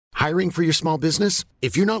Hiring for your small business?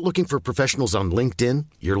 If you're not looking for professionals on LinkedIn,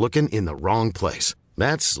 you're looking in the wrong place.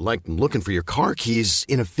 That's like looking for your car keys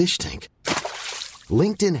in a fish tank.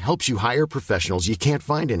 LinkedIn helps you hire professionals you can't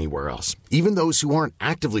find anywhere else, even those who aren't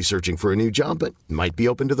actively searching for a new job but might be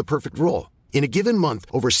open to the perfect role. In a given month,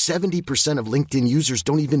 over 70% of LinkedIn users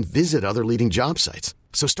don't even visit other leading job sites.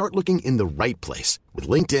 So start looking in the right place. With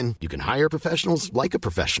LinkedIn, you can hire professionals like a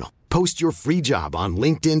professional. Post your free job on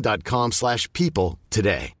linkedin.com/people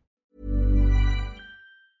today.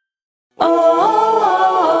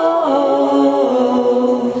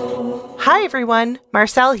 Hi everyone,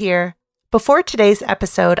 Marcel here. Before today's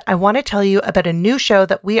episode, I want to tell you about a new show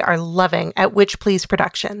that we are loving at Witch Please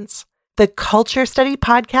Productions, the Culture Study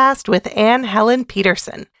Podcast with Anne Helen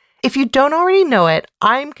Peterson. If you don't already know it,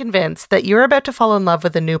 I'm convinced that you're about to fall in love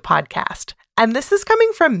with a new podcast. And this is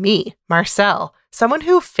coming from me, Marcel, someone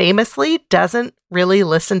who famously doesn't really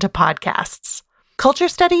listen to podcasts. Culture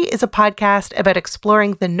Study is a podcast about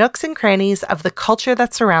exploring the nooks and crannies of the culture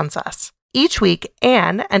that surrounds us. Each week,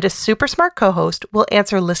 Anne and a super smart co-host will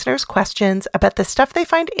answer listeners' questions about the stuff they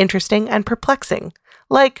find interesting and perplexing.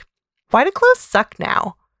 Like, why do clothes suck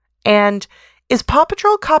now? And is Paw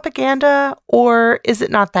Patrol propaganda, or is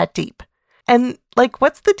it not that deep? And,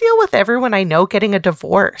 what's the deal with everyone I know getting a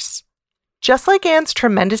divorce? Just like Anne's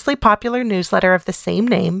tremendously popular newsletter of the same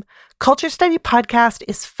name, Culture Study Podcast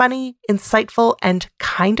is funny, insightful, and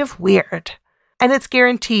kind of weird. And it's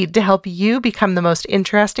guaranteed to help you become the most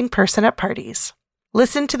interesting person at parties.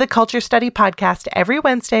 Listen to the Culture Study Podcast every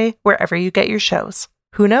Wednesday, wherever you get your shows.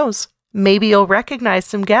 Who knows? Maybe you'll recognize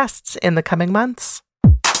some guests in the coming months.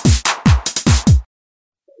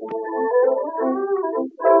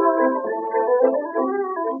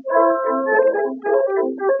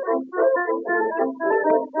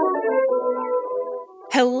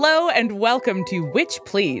 Hello and welcome to Witch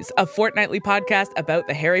Please, a fortnightly podcast about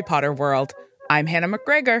the Harry Potter world. I'm Hannah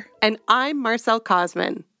McGregor. And I'm Marcel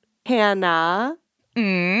Cosman. Hannah.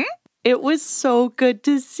 It was so good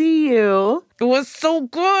to see you. It was so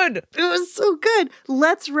good. It was so good.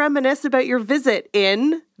 Let's reminisce about your visit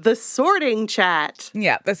in the sorting chat.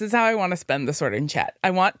 Yeah, this is how I want to spend the sorting chat.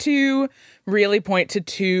 I want to really point to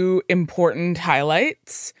two important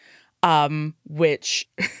highlights, which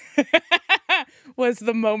was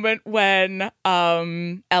the moment when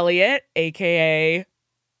Elliot, aka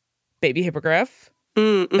Baby Hippogriff,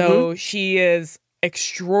 though she is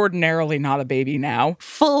extraordinarily not a baby now.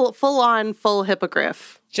 Full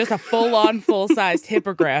hippogriff. Just a full-on, full-sized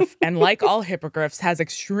hippogriff, and like all hippogriffs, has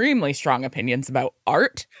extremely strong opinions about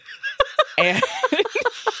art. And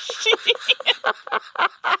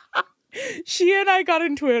she and I got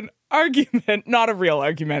into an argument, not a real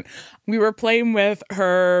argument. We were playing with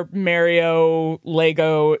her Mario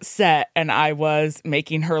Lego set, and I was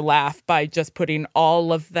making her laugh by just putting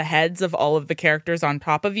all of the heads of all of the characters on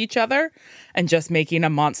top of each other and just making a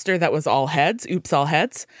monster that was all heads. Oops, all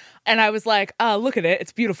heads. And I was like, look at it.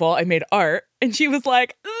 It's beautiful. I made art. And she was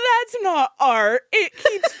like, that's not art. It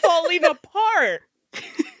keeps falling apart.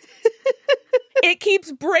 It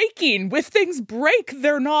keeps breaking. When things break,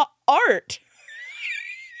 they're not art.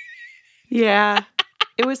 Yeah.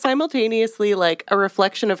 It was simultaneously a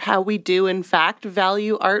reflection of how we do, in fact,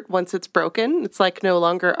 value art once it's broken. It's no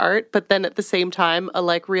longer art, but then at the same time,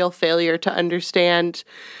 a real failure to understand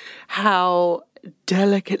how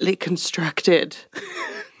delicately constructed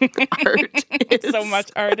art is. So much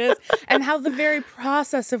art is. And how the very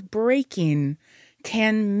process of breaking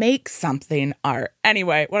can make something art.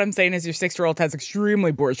 Anyway, what I'm saying is your 6-year-old has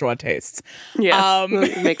extremely bourgeois tastes. Yes,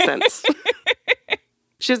 makes sense.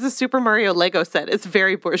 She has a Super Mario Lego set. It's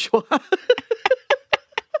very bourgeois.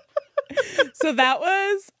 So that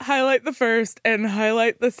was highlight the first, and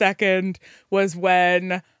highlight the second was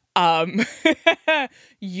when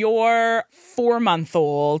your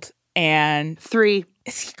 4-month-old and 3.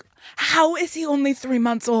 How is he only 3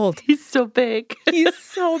 months old? He's so big. He's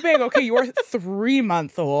so big. Okay, your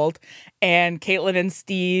 3-month-old and Caitlin and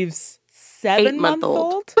Steve's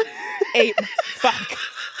 7-month-old. 8. Fuck.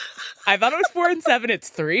 I thought it was 4 and 7. It's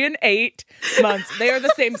 3 and 8 months. They are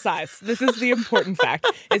the same size. This is the important fact,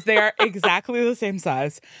 is they are exactly the same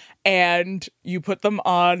size. And you put them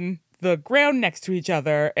on the ground next to each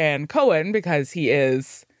other, and Cohen, because he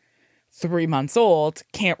is 3 months old,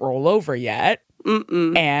 can't roll over yet.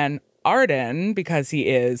 And Arden, because he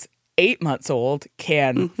is 8 months old,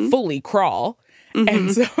 can fully crawl.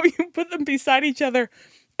 And so you put them beside each other,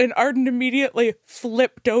 and Arden immediately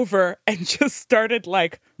flipped over and just started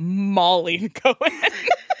mauling Cohen.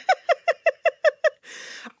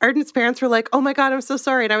 Arden's parents were like, oh my God, I'm so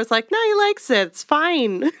sorry. And I was like, no, he likes it. It's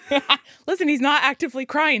fine. Listen, he's not actively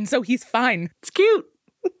crying, so he's fine. It's cute.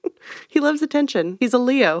 loves attention. He's a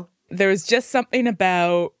Leo. There was just something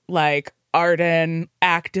about, like, Arden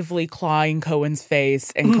actively clawing Cohen's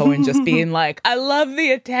face and Cohen just being like, I love the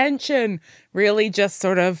attention, really just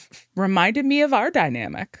sort of reminded me of our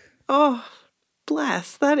dynamic. Oh,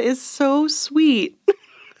 bless. That is so sweet.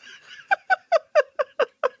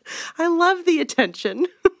 I love the attention.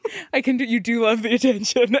 You do love the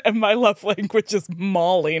attention, and my love language is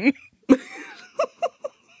mauling.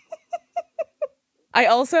 I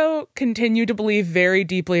also continue to believe very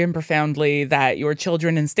deeply and profoundly that your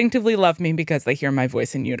children instinctively love me because they hear my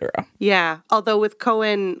voice in utero. Yeah, although with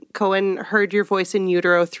Cohen heard your voice in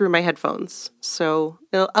utero through my headphones. So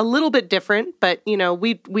a little bit different, but, you know,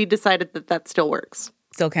 we decided that still works.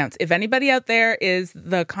 Still counts. If anybody out there is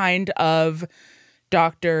the kind of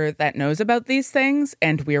doctor that knows about these things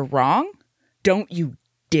and we're wrong, don't you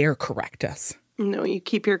dare correct us. No, you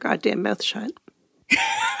keep your goddamn mouth shut.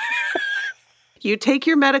 You take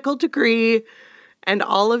your medical degree and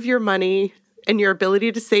all of your money and your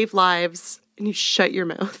ability to save lives, and you shut your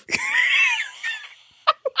mouth.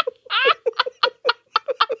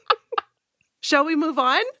 Shall we move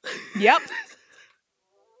on? Yep.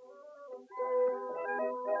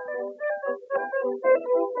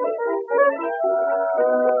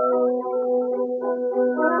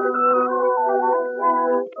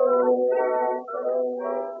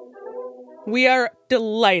 We are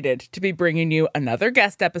delighted to be bringing you another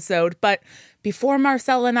guest episode, but before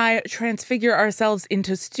Marcel and I transfigure ourselves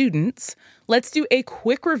into students, let's do a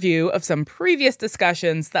quick review of some previous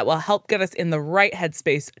discussions that will help get us in the right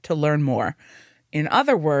headspace to learn more. In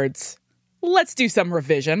other words, let's do some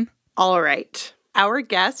revision. All right. Our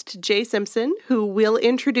guest, Jay Simpson, who we'll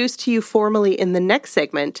introduce to you formally in the next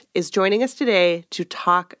segment, is joining us today to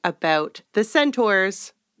talk about the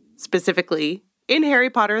Centaurs, specifically in Harry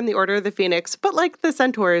Potter and the Order of the Phoenix, but like the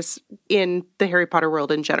Centaurs in the Harry Potter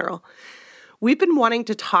world in general. We've been wanting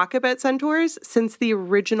to talk about Centaurs since the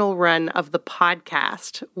original run of the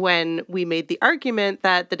podcast, when we made the argument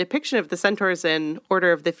that the depiction of the Centaurs in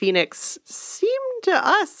Order of the Phoenix seemed to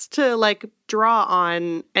us to like draw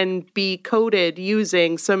on and be coded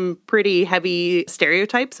using some pretty heavy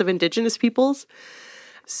stereotypes of Indigenous peoples.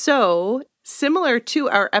 So, similar to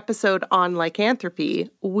our episode on lycanthropy,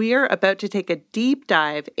 we're about to take a deep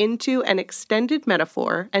dive into an extended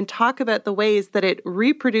metaphor and talk about the ways that it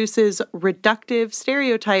reproduces reductive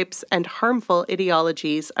stereotypes and harmful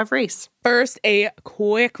ideologies of race. First, a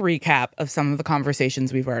quick recap of some of the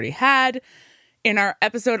conversations we've already had. In our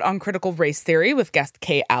episode on critical race theory with guest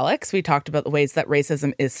Kay Alex, we talked about the ways that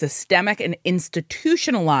racism is systemic and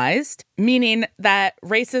institutionalized, meaning that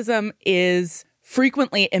racism is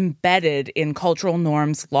frequently embedded in cultural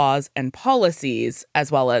norms, laws, and policies,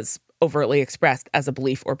 as well as overtly expressed as a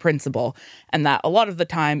belief or principle, and that a lot of the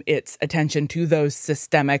time it's attention to those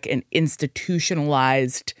systemic and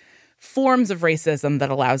institutionalized forms of racism that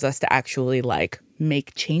allows us to actually, like,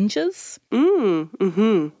 make changes.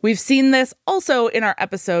 We've seen this also in our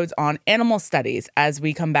episodes on animal studies as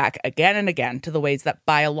we come back again and again to the ways that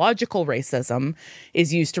biological racism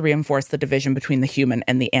is used to reinforce the division between the human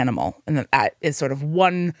and the animal, and that is sort of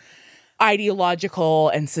one ideological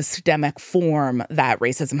and systemic form that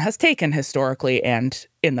racism has taken historically and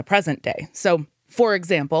in the present day. So, for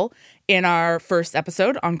example, in our first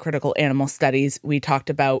episode on critical animal studies, we talked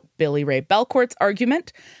about Billy Ray Belcourt's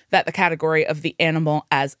argument that the category of the animal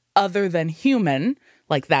as other than human,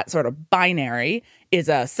 like that sort of binary, is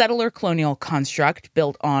a settler colonial construct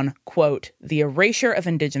built on, quote, the erasure of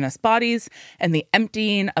Indigenous bodies and the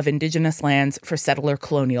emptying of Indigenous lands for settler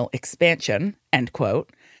colonial expansion, end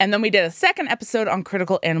quote. And then we did a second episode on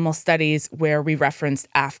critical animal studies where we referenced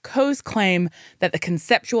Af Ko's claim that the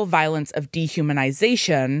conceptual violence of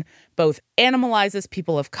dehumanization both animalizes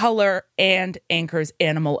people of color and anchors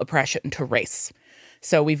animal oppression to race.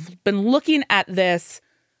 So we've been looking at this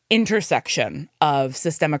intersection of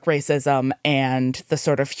systemic racism and the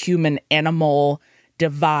sort of human-animal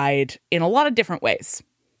divide in a lot of different ways.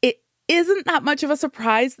 It isn't that much of a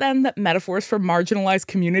surprise, then, that metaphors for marginalized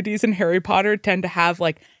communities in Harry Potter tend to have,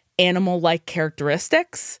 like, animal-like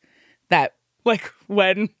characteristics that, like,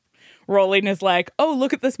 when Rowling is like, oh,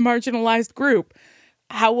 look at this marginalized group.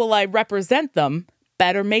 How will I represent them?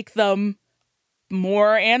 Better make them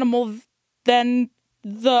more animal than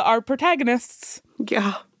our protagonists.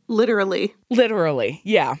 Yeah, literally. Literally,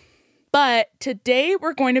 yeah. But today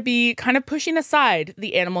we're going to be kind of pushing aside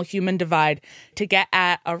the animal-human divide to get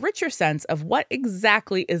at a richer sense of what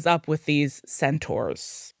exactly is up with these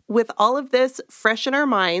centaurs. With all of this fresh in our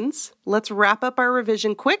minds, let's wrap up our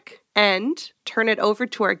revision quick and turn it over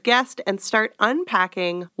to our guest and start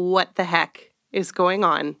unpacking what the heck is going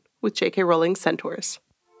on with J.K. Rowling's centaurs.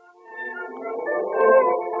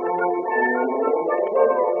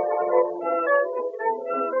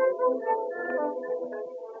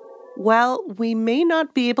 Well, we may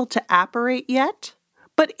not be able to apparate yet,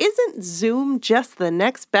 but isn't Zoom just the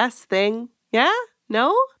next best thing? Yeah?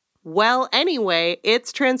 No? Well, anyway,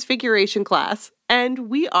 it's Transfiguration class, and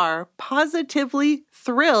we are positively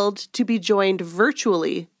thrilled to be joined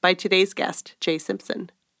virtually by today's guest, Jay Simpson.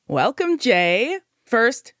 Welcome, Jay.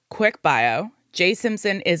 First, quick bio. Jay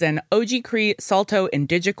Simpson is an OG Cree Saulteaux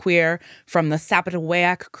Indigiqueer from the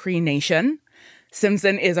Sapatawayak Cree Nation.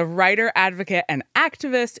 Simpson is a writer, advocate, and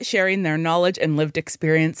activist sharing their knowledge and lived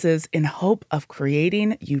experiences in hope of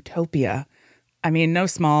creating utopia. I mean, no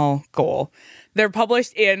small goal. They're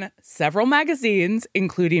published in several magazines,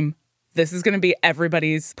 including, this is going to be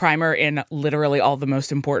everybody's primer in literally all the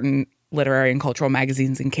most important literary and cultural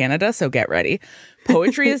magazines in Canada, so get ready.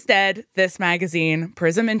 Poetry is Dead, This Magazine,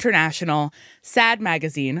 Prism International, Sad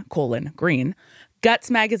Magazine, Green,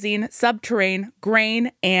 Guts Magazine, Subterrane,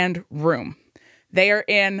 Grain, and Room. They are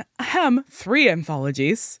in, 3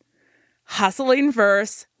 anthologies: Hustling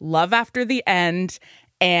Verse, Love After the End,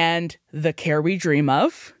 and The Care We Dream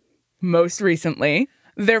Of. Most recently,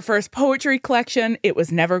 their first poetry collection, It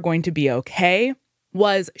Was Never Going to Be Okay,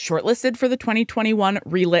 was shortlisted for the 2021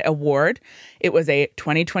 Relit Award. It was a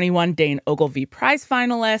 2021 Dane Ogilvie Prize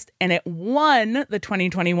finalist, and it won the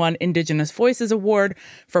 2021 Indigenous Voices Award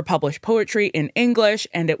for published poetry in English,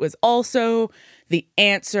 and it was also the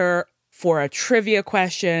answer for a trivia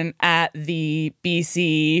question at the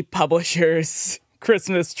BC Publishers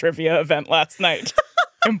Christmas trivia event last night.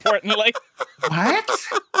 Importantly. What?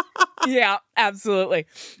 Yeah, absolutely.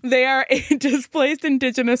 They are a displaced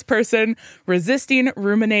Indigenous person resisting,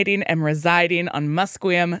 ruminating, and residing on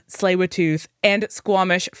Musqueam, Tsleil-Waututh, and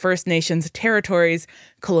Squamish First Nations territories,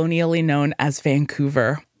 colonially known as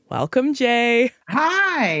Vancouver. Welcome, Jay.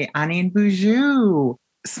 Hi, Annie and Boujou.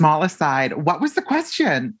 Small aside, what was the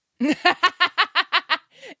question?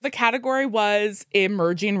 The category was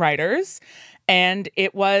emerging writers, and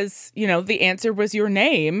it was, the answer was your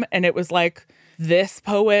name, and it was like, this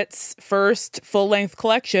poet's first full-length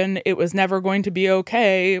collection, It Was Never Going to Be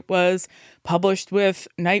Okay, was published with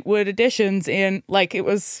Nightwood Editions it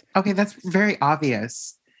was... Okay, that's very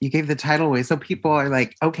obvious. You gave the title away, so people are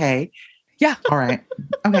like, okay. Yeah. All right.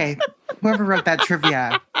 Okay. Whoever wrote that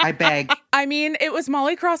trivia, I beg. I mean, it was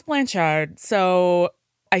Molly Cross Blanchard, so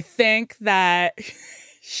I think that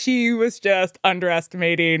she was just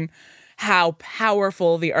underestimating how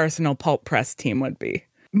powerful the Arsenal Pulp Press team would be.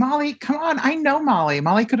 Molly, come on. I know Molly.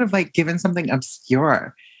 Molly could have given something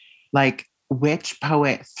obscure. Like, which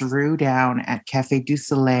poet threw down at Café du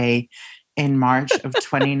Soleil in March of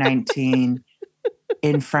 2019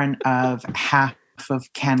 in front of half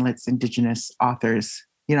of Canlet's Indigenous authors?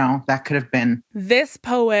 That could have been. This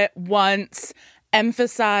poet once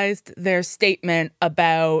emphasized their statement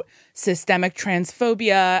about systemic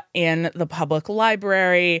transphobia in the public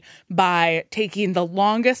library by taking the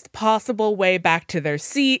longest possible way back to their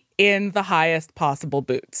seat in the highest possible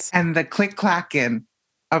boots. And the click-clacking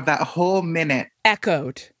of that whole minute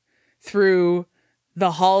echoed through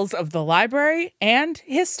the halls of the library and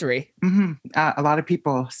history. Mm-hmm. A lot of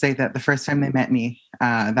people say that the first time they met me,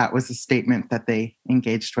 that was a statement that they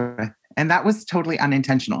engaged with. And that was totally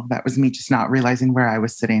unintentional. That was me just not realizing where I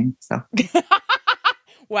was sitting. So,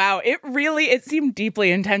 wow, it seemed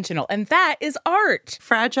deeply intentional. And that is art.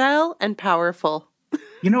 Fragile and powerful.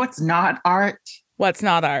 You know what's not art? What's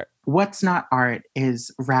not art? What's not art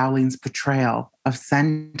is Rowling's portrayal of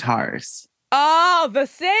centaurs. Oh, the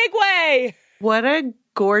segue! What a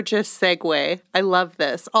gorgeous segue. I love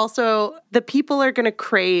this. Also, the people are going to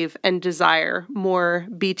crave and desire more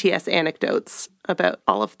BTS anecdotes about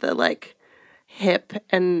all of the hip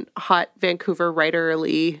and hot Vancouver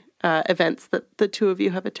writerly events that the two of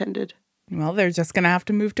you have attended. Well, they're just going to have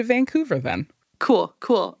to move to Vancouver then. Cool.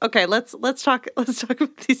 Okay, let's talk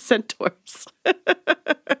about these centaurs.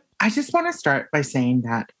 I just want to start by saying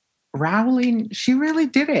that Rowling, she really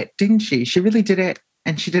did it, didn't she? She really did it,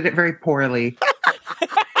 and she did it very poorly.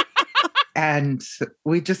 And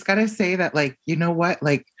we just got to say that, you know what?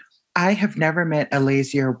 I have never met a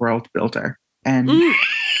lazier world builder. And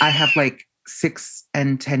I have 6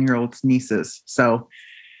 and 10-year-old nieces. So,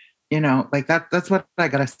 that's what I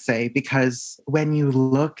got to say, because when you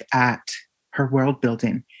look at her world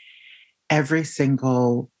building, every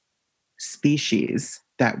single species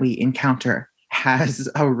that we encounter has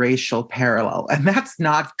a racial parallel. And that's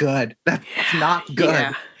not good. That's not good.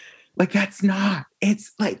 Yeah. That's not.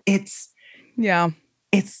 It's yeah.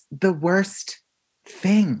 It's the worst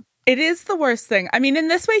thing. It is the worst thing. I mean, in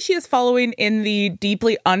this way, she is following in the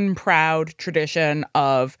deeply unproud tradition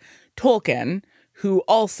of Tolkien, who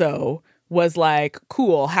also was like,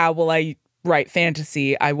 cool, how will I write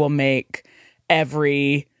fantasy? I will make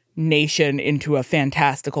every nation into a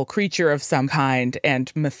fantastical creature of some kind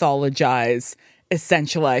and mythologize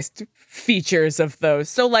essentialized features of those.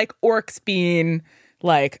 So like orcs being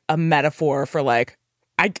like a metaphor for like,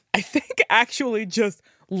 I think actually just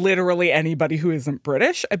literally anybody who isn't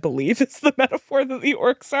British, I believe is the metaphor that the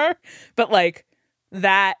orcs are. But like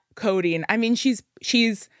that coding, I mean, she's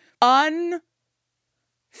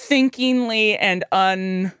unthinkingly and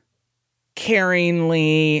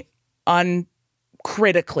uncaringly,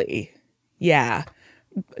 uncritically,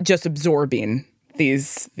 just absorbing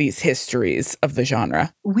these histories of the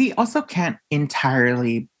genre. We also can't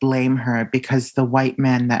entirely blame her because the white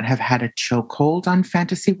men that have had a chokehold on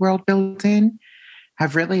fantasy world building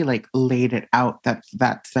have really like laid it out that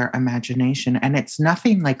that's their imagination. And it's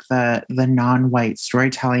nothing like the non-white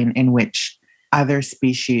storytelling in which other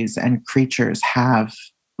species and creatures have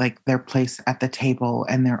like their place at the table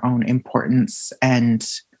and their own importance and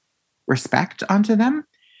respect onto them.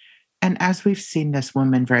 And as we've seen this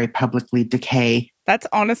woman very publicly decay. That's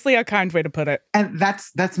honestly a kind way to put it. And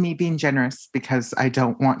that's me being generous because I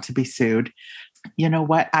don't want to be sued. You know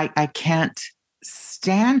what? I can't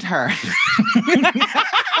stand her.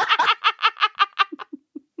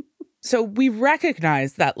 So we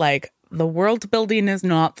recognize that like the world building is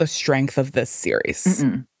not the strength of this series.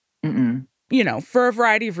 You know, for a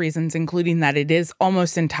variety of reasons, including that it is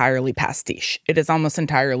almost entirely pastiche. It is almost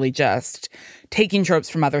entirely just taking tropes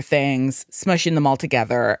from other things, smushing them all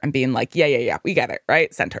together and being like, yeah, we get it,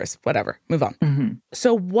 right? Centaurs, whatever, move on.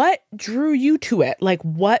 So what drew you to it? Like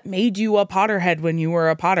what made you a Potterhead when you were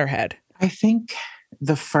a Potterhead? I think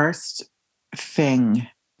the first thing,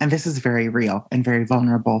 and this is very real and very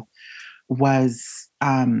vulnerable, was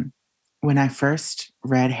when I first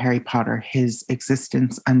read Harry Potter, his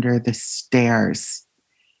existence under the stairs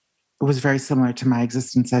was very similar to my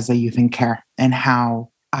existence as a youth in care and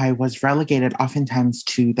how I was relegated oftentimes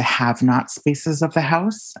to the have-not spaces of the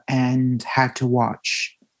house and had to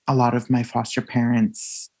watch a lot of my foster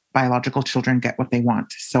parents' biological children get what they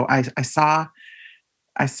want. So I saw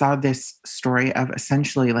this story of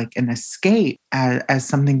essentially like an escape as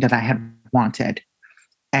something that I had wanted.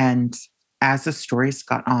 And as the stories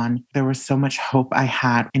got on, there was so much hope I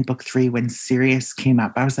had in book 3 when Sirius came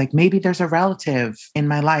up. I was like, maybe there's a relative in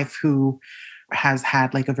my life who has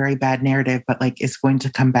had like a very bad narrative, but like is going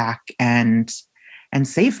to come back and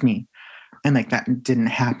save me. And like that didn't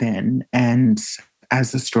happen. And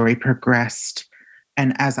as the story progressed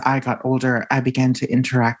and as I got older, I began to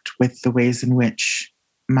interact with the ways in which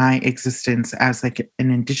my existence as like an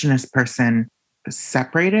Indigenous person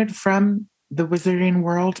separated from the wizarding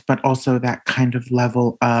world, but also that kind of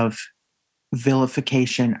level of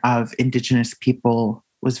vilification of Indigenous people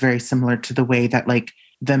was very similar to the way that like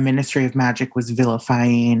the Ministry of Magic was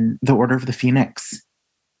vilifying the Order of the Phoenix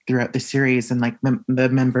throughout the series and like the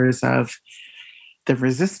members of the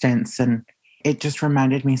Resistance. And it just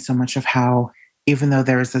reminded me so much of how, even though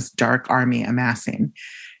there was this dark army amassing,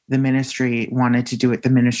 the Ministry wanted to do it the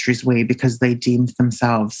Ministry's way because they deemed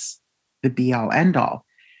themselves the be-all, end-all.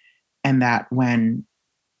 And that when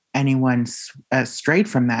anyone strayed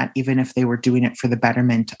from that, even if they were doing it for the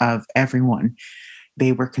betterment of everyone,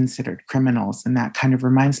 they were considered criminals. And that kind of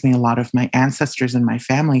reminds me a lot of my ancestors and my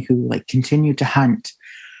family who like continued to hunt,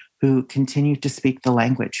 who continued to speak the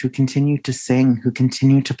language, who continued to sing, who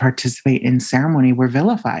continued to participate in ceremony were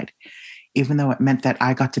vilified, even though it meant that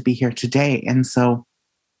I got to be here today. And so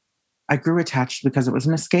I grew attached because it was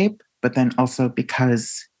an escape, but then also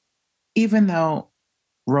because even though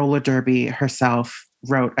Roller Derby herself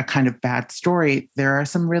wrote a kind of bad story, there are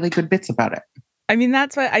some really good bits about it. I mean,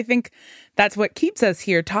 that's what I think that's what keeps us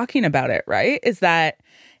here talking about it, right? Is that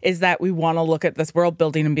we want to look at this world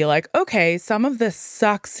building and be like, okay, some of this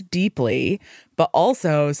sucks deeply, but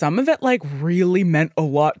also some of it like really meant a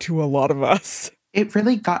lot to a lot of us. It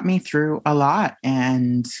really got me through a lot.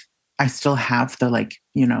 And I still have the like,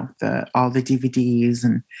 you know, all the DVDs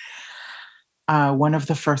and one of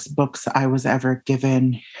the first books I was ever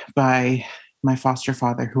given by my foster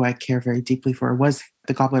father, who I care very deeply for, was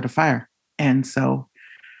The Goblet of Fire. And so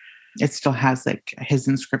it still has like his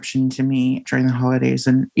inscription to me during the holidays.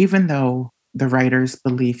 And even though the writer's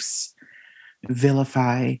beliefs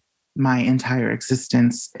vilify my entire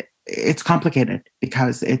existence, it's complicated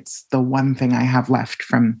because it's the one thing I have left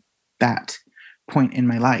from that point in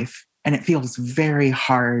my life. And it feels very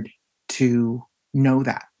hard to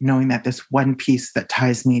knowing that this one piece that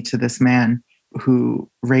ties me to this man who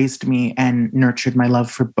raised me and nurtured my love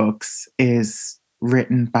for books is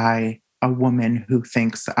written by a woman who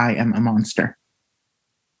thinks I am a monster.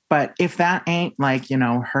 But if that ain't like, you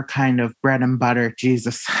know, her kind of bread and butter,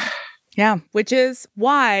 Jesus, Yeah, which is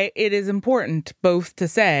why it is important both to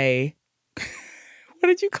say, what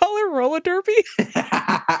did you call her? Roller derby?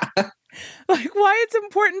 Like, why it's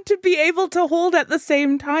important to be able to hold at the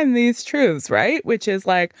same time these truths, right? Which is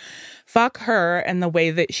like, fuck her and the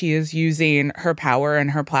way that she is using her power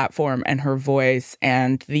and her platform and her voice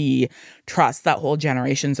and the trust that whole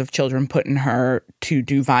generations of children put in her to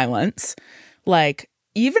do violence. Like,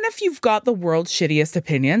 even if you've got the world's shittiest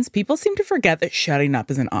opinions, people seem to forget that shutting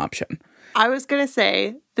up is an option. I was going to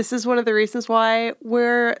say, this is one of the reasons why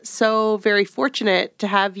we're so very fortunate to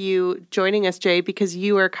have you joining us, Jay, because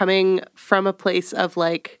you are coming from a place of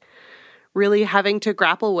like really having to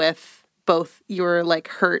grapple with both your like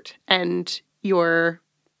hurt and your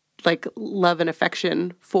like love and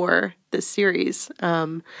affection for this series.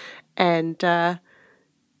 Yeah,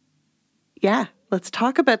 let's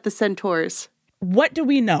talk about the Centaurs. What do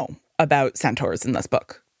we know about centaurs in this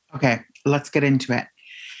book? Okay, let's get into it.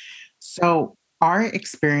 So our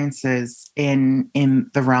experiences in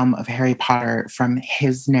the realm of Harry Potter from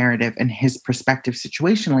his narrative and his perspective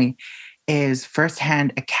situationally is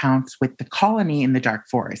firsthand accounts with the colony in the Dark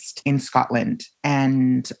Forest in Scotland.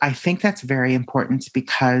 And I think that's very important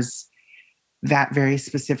because that very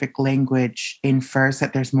specific language infers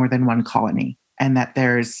that there's more than one colony and that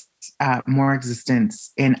there's more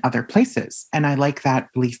existence in other places. And I like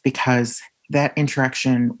that belief because that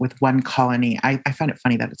interaction with one colony, I found it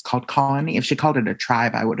funny that it's called colony. If she called it a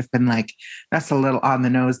tribe, I would have been like, that's a little on the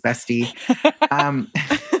nose, bestie.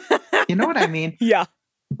 You know what I mean? Yeah.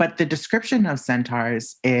 But the description of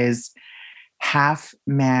centaurs is half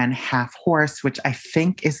man, half horse, which I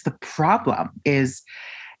think is the problem, is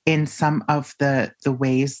in some of the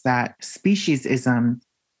ways that speciesism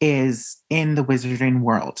is in the wizarding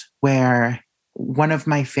world, where one of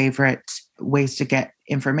my favorite ways to get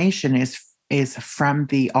information is from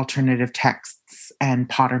the alternative texts and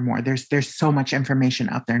Pottermore. There's so much information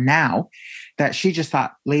out there now that she just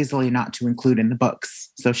thought lazily not to include in the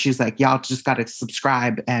books. So she's like, y'all just got to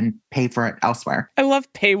subscribe and pay for it elsewhere. I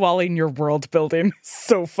love paywalling your world building.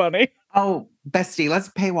 So funny. Oh, bestie, let's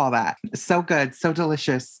paywall that. So good. So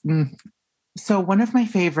delicious. So one of my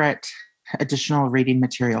favorite additional reading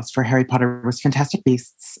materials for Harry Potter was Fantastic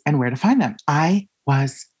Beasts and Where to Find Them. I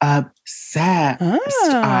was obsessed.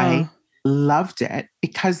 I loved it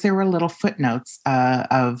because there were little footnotes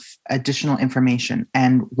of additional information.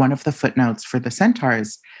 And one of the footnotes for the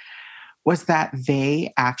centaurs was that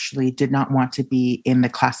they actually did not want to be in the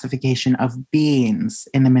classification of beings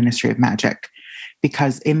in the Ministry of Magic,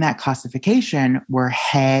 because in that classification were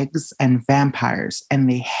hags and vampires, and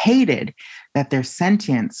they hated that their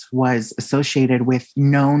sentience was associated with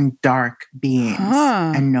known dark beings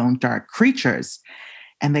and known dark creatures.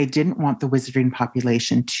 And they didn't want the wizarding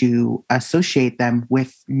population to associate them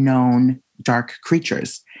with known dark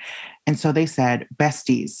creatures. And so they said,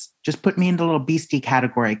 besties, just put me in the little beastie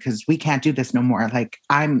category because we can't do this no more. Like,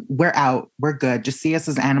 we're out, we're good. Just see us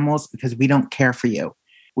as animals because we don't care for you.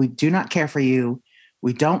 We do not care for you.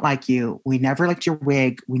 We don't like you. We never liked your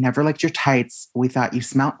wig. We never liked your tights. We thought you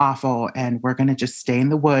smelled awful and we're going to just stay in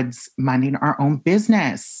the woods minding our own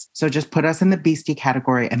business. So just put us in the beastie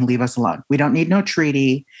category and leave us alone. We don't need no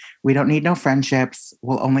treaty. We don't need no friendships.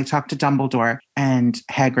 We'll only talk to Dumbledore and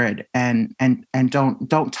Hagrid and don't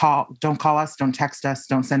call us, don't text us,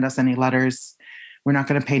 don't send us any letters. We're not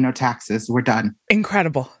going to pay no taxes. We're done.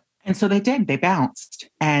 Incredible. And so they did. They bounced.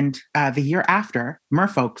 And the year after,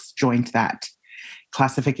 merfolks joined that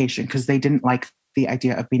classification because they didn't like the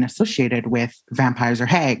idea of being associated with vampires or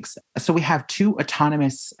hags. So we have two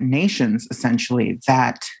autonomous nations, essentially,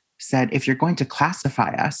 that said, if you're going to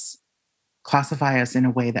classify us in a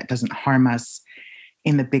way that doesn't harm us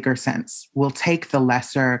in the bigger sense. We'll take the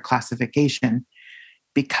lesser classification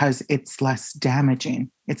because it's less damaging.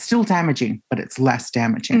 It's still damaging, but it's less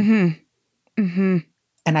damaging. Mm-hmm. Mm-hmm.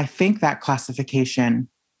 And I think that classification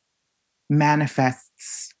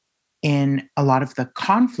manifests in a lot of the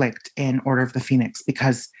conflict in Order of the Phoenix,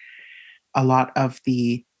 because a lot of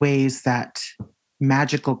the ways that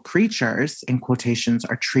magical creatures, in quotations,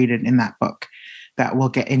 are treated in that book that we'll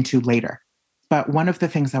get into later. But one of the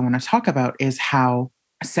things I want to talk about is how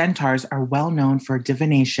centaurs are well known for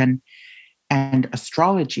divination and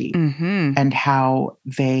astrology, and how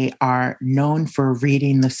they are known for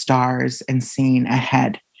reading the stars and seeing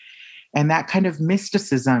ahead. And that kind of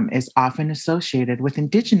mysticism is often associated with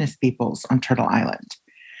Indigenous peoples on Turtle Island.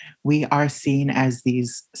 We are seen as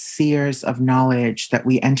these seers of knowledge, that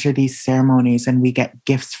we enter these ceremonies and we get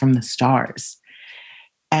gifts from the stars.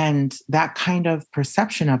 And that kind of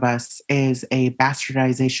perception of us is a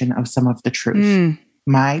bastardization of some of the truth.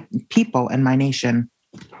 My people and my nation,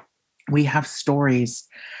 we have stories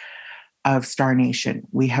of Star Nation.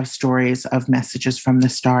 We have stories of messages from the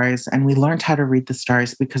stars, and we learned how to read the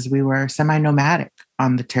stars because we were semi-nomadic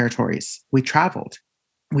on the territories. We traveled.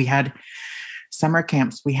 We had summer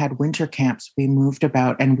camps, we had winter camps, we moved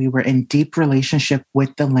about, and we were in deep relationship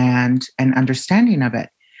with the land and understanding of it.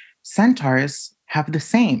 Centaurs have the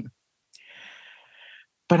same.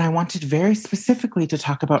 But I wanted very specifically to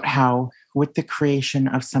talk about how, with the creation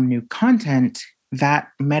of some new content, that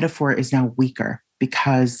metaphor is now weaker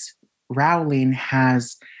because Rowling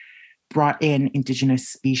has brought in Indigenous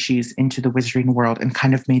species into the wizarding world and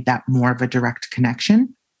kind of made that more of a direct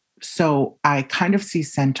connection. So I kind of see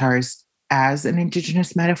centaurs as an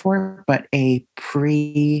Indigenous metaphor, but a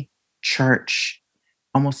pre-church,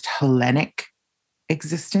 almost Hellenic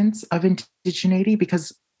existence of indigeneity,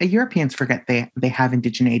 because Europeans forget they have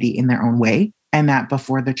indigeneity in their own way, and that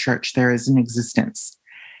before the church there is an existence,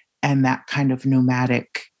 and that kind of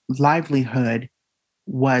nomadic livelihood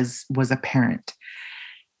was apparent.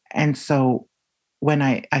 And so when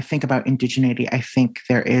I think about indigeneity, I think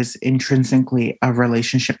there is intrinsically a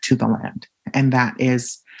relationship to the land, and that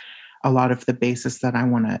is a lot of the basis that I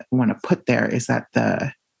want to put there, is that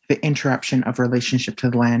the interruption of relationship to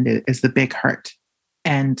the land is the big hurt.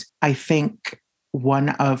 And I think one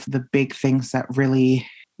of the big things that really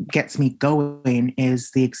gets me going is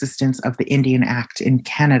the existence of the Indian Act in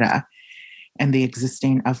Canada and the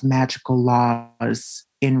existing of magical laws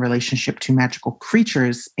in relationship to magical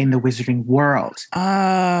creatures in the wizarding world.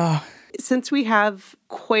 Since we have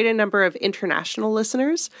quite a number of international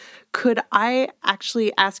listeners, could I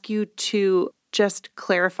actually ask you to just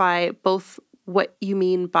clarify both what you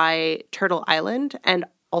mean by Turtle Island and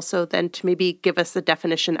also then to maybe give us a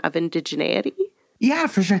definition of indigeneity? Yeah,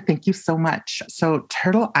 for sure. Thank you so much. So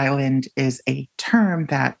Turtle Island is a term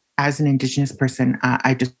that, as an Indigenous person,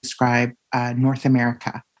 I describe North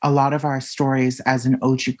America. A lot of our stories as an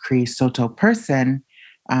Ojibwe Saulteaux person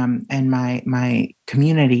and my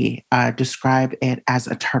community describe it as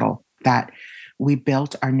a turtle, that we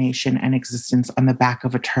built our nation and existence on the back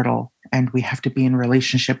of a turtle, and we have to be in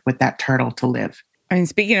relationship with that turtle to live. I mean,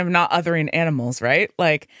 speaking of not othering animals, right?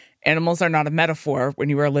 Like, animals are not a metaphor when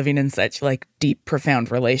you are living in such like deep, profound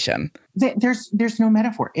relation. There's no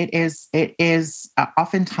metaphor. It is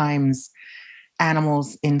oftentimes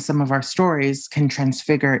animals in some of our stories can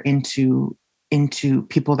transfigure into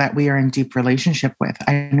people that we are in deep relationship with.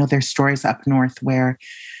 I know there's stories up north where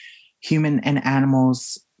human and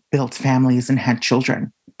animals built families and had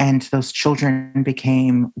children, and those children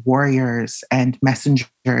became warriors and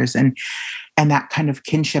messengers, and that kind of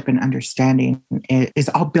kinship and understanding is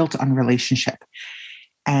all built on relationship.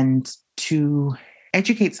 And to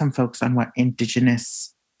educate some folks on what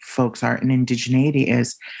Indigenous folks are and indigeneity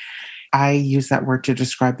is, I use that word to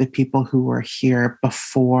describe the people who were here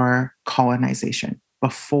before colonization,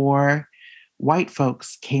 before white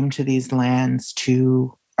folks came to these lands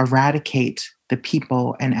to eradicate the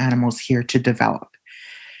people and animals here to develop.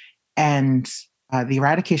 And the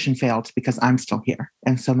eradication failed because I'm still here.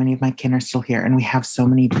 And so many of my kin are still here. And we have so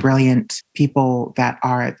many brilliant people that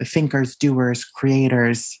are the thinkers, doers,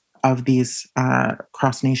 creators of these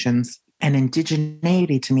cross nations. And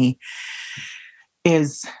indigeneity to me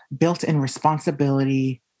is built in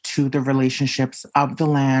responsibility to the relationships of the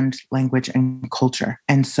land, language, and culture.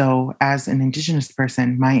 And so as an Indigenous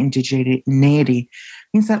person, my indigeneity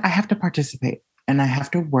means that I have to participate and I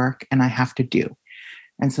have to work and I have to do.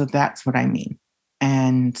 And so that's what I mean.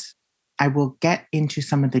 And I will get into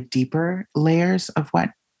some of the deeper layers of what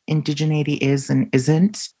indigeneity is and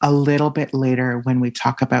isn't a little bit later when we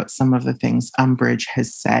talk about some of the things Umbridge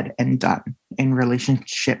has said and done in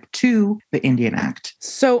relationship to the Indian Act.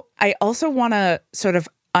 So I also want to sort of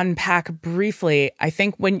unpack briefly, I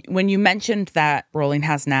think when you mentioned that Rowling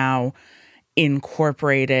has now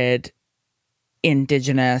incorporated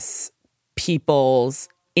Indigenous peoples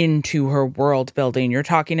into her world building, you're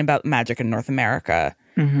talking about Magic in North America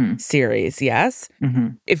series, yes? Mm-hmm.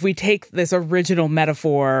 If we take this original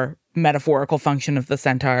metaphorical function of the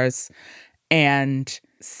centaurs and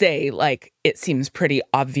say, like, it seems pretty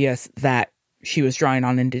obvious that she was drawing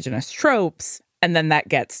on Indigenous tropes, and then that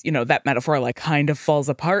gets, that metaphor like kind of falls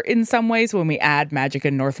apart in some ways when we add Magic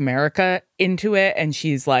in North America into it, and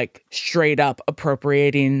she's like straight up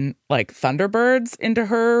appropriating like Thunderbirds into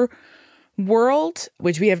her world,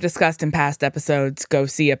 which we have discussed in past episodes. Go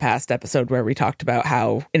see a past episode where we talked about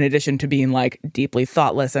how, in addition to being like deeply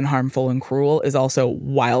thoughtless and harmful and cruel, is also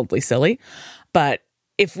wildly silly. But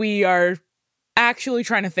if we are actually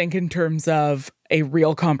trying to think in terms of a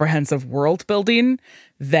real comprehensive world building,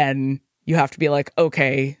 then you have to be like,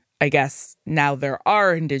 okay, I guess now there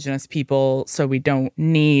are Indigenous people, so we don't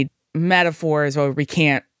need metaphors, or we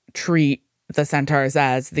can't treat the centaurs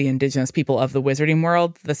as the indigenous people of the wizarding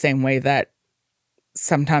world, the same way that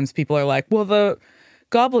sometimes people are like, well, the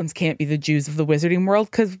goblins can't be the Jews of the wizarding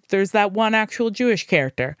world because there's that one actual Jewish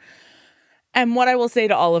character. And what I will say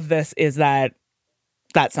to all of this is that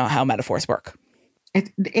that's not how metaphors work.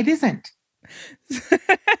 It isn't.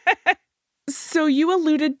 So you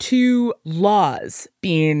alluded to laws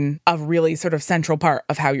being a really sort of central part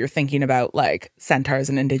of how you're thinking about like centaurs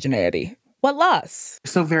and indigeneity. What laws?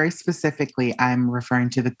 So very specifically, I'm referring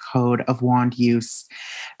to the Code of Wand Use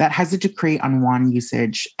that has a decree on wand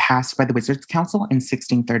usage passed by the Wizards Council in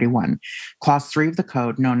 1631. Clause 3 of the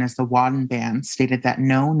code, known as the Wand Ban, stated that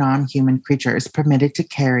no non-human creature is permitted to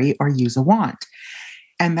carry or use a wand.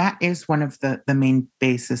 And that is one of the main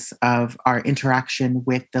basis of our interaction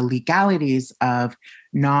with the legalities of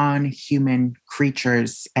non-human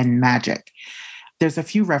creatures and magic. There's a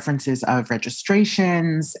few references of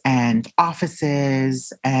registrations and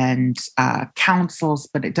offices and councils,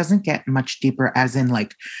 but it doesn't get much deeper, as in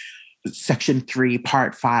like Section 3,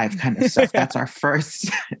 Part 5 kind of stuff. That's our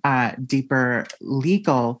first deeper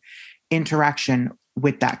legal interaction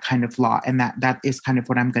with that kind of law. And that is kind of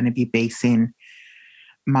what I'm going to be basing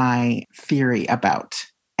my theory about.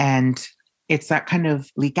 And it's that kind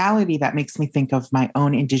of legality that makes me think of my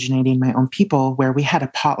own indigeneity and my own people, where we had a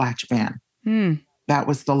potlatch ban. That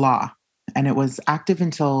was the law. And it was active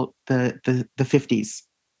until the 50s.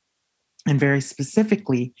 And very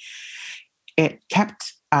specifically, it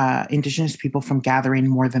kept Indigenous people from gathering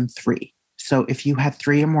more than 3. So if you had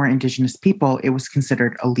 3 or more Indigenous people, it was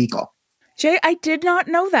considered illegal. Jay, I did not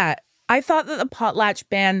know that. I thought that the potlatch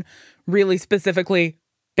ban really specifically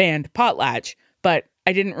banned potlatch, but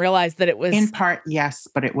I didn't realize that it was... In part, yes,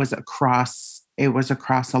 but it was across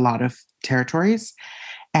a lot of territories.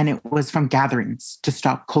 And it was from gatherings to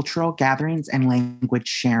stop cultural gatherings and language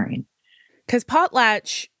sharing. Because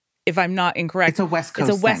potlatch, if I'm not incorrect, it's a West Coast.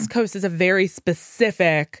 It's a West Coast is a very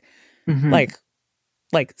specific, like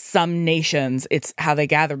some nations. It's how they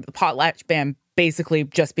gather. The potlatch ban basically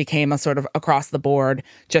just became a sort of across the board,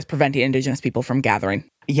 just preventing Indigenous people from gathering.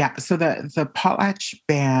 Yeah. So the potlatch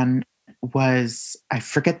ban was, I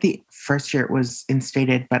forget the first year it was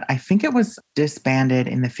instated, but I think it was disbanded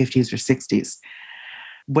in the 50s or 60s.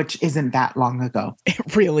 Which isn't that long ago.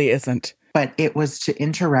 It really isn't. But it was to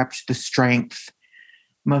interrupt the strength,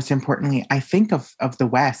 most importantly, I think, of the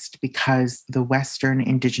West, because the Western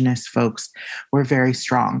Indigenous folks were very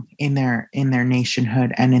strong in their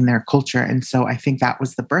nationhood and in their culture. And so I think that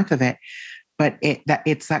was the birth of it. But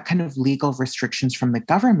it's that kind of legal restrictions from the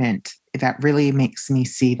government that really makes me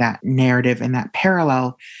see that narrative and that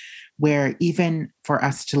parallel, where even for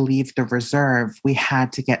us to leave the reserve, we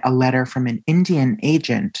had to get a letter from an Indian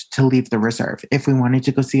agent to leave the reserve. If we wanted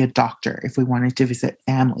to go see a doctor, if we wanted to visit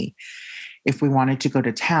family, if we wanted to go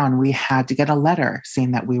to town, we had to get a letter saying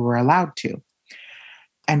that we were allowed to.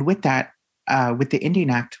 And with that, with the Indian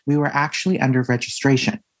Act, we were actually under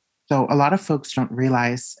registration. So a lot of folks don't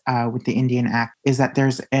realize with the Indian Act is that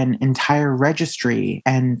there's an entire registry,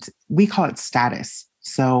 and we call it status.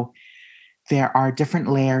 So there are different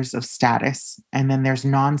layers of status, and then there's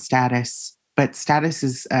non-status, but status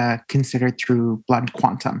is considered through blood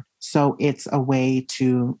quantum. So it's a way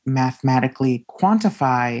to mathematically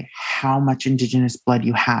quantify how much Indigenous blood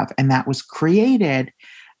you have. And that was created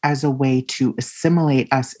as a way to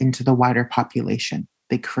assimilate us into the wider population.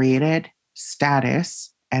 They created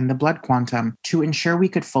status and the blood quantum to ensure we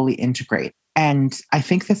could fully integrate. And I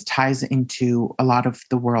think this ties into a lot of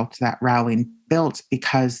the world that Rowling built,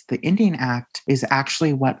 because the Indian Act is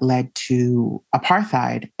actually what led to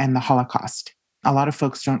apartheid and the Holocaust. A lot of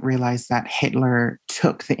folks don't realize that Hitler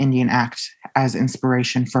took the Indian Act as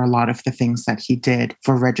inspiration for a lot of the things that he did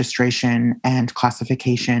for registration and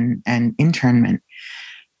classification and internment.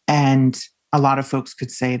 And a lot of folks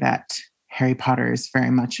could say that Harry Potter is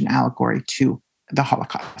very much an allegory to the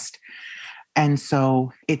Holocaust. And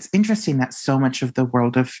so it's interesting that so much of the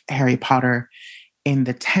world of Harry Potter, in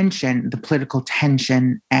the tension, the political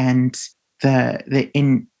tension, and the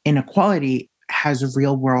inequality, has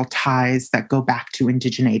real world ties that go back to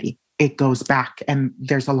indigeneity. It goes back, and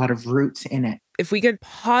there's a lot of roots in it. If we could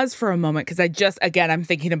pause for a moment, because I'm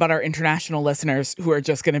thinking about our international listeners who are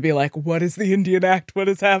just going to be like, what is the Indian Act? What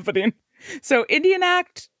is happening? So Indian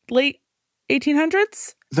Act, late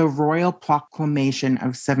 1800s? The Royal Proclamation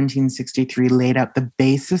of 1763 laid out the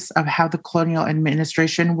basis of how the colonial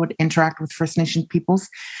administration would interact with First Nation peoples.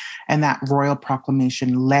 And that Royal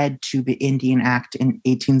Proclamation led to the Indian Act in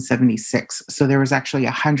 1876. So there was actually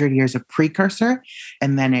 100 years of precursor,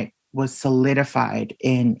 and then it was solidified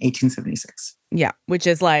in 1876. Yeah, which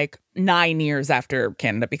is like 9 years after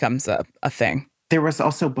Canada becomes a thing. there was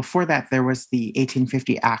also, before that, there was the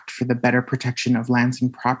 1850 Act for the Better Protection of Lands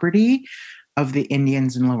and Property of the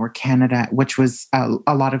Indians in Lower Canada, which was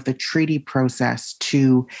a lot of the treaty process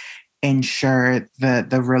to ensure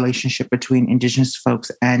the relationship between Indigenous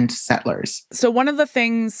folks and settlers. So one of the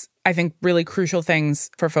things, I think really crucial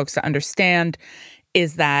things for folks to understand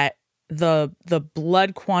is that the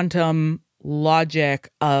blood quantum logic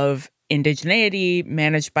of indigeneity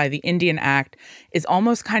managed by the Indian Act is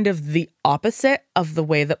almost kind of the opposite of the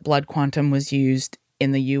way that blood quantum was used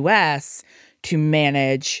in the US to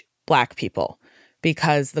manage Black people.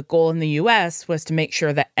 Because the goal in the US was to make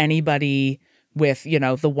sure that anybody with, you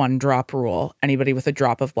know, the one drop rule, anybody with a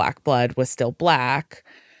drop of Black blood was still Black.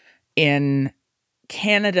 In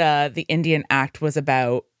Canada, the Indian Act was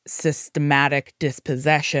about systematic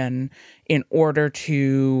dispossession in order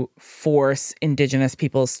to force Indigenous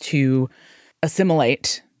peoples to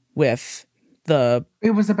assimilate with the...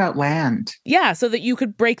 It was about land. Yeah, so that you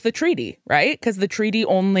could break the treaty, right? Because the treaty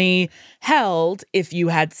only held if you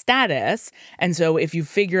had status. And so if you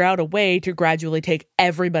figure out a way to gradually take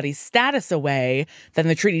everybody's status away, then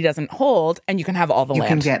the treaty doesn't hold and you can have all the land. You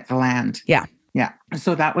can get the land. Yeah. Yeah.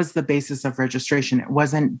 So that was the basis of registration. It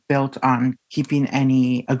wasn't built on keeping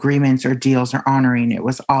any agreements or deals or honoring. It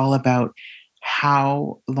was all about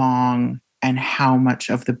how long and how much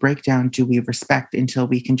of the breakdown do we respect until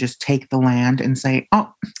we can just take the land and say,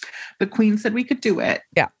 oh, the Queen said we could do it.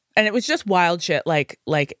 Yeah. And it was just wild shit. Like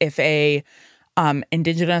if a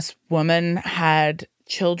Indigenous woman had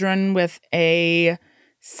children with a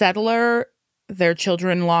settler, their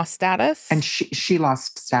children lost status. And she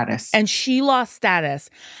lost status. And she lost status.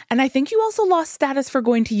 And I think you also lost status for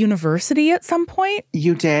going to university at some point.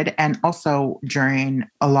 You did. And also during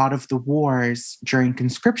a lot of the wars, during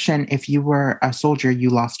conscription, if you were a soldier, you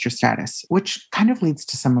lost your status, which kind of leads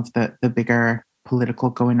to some of the bigger political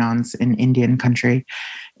going-ons in Indian country.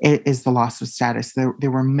 It is the loss of status.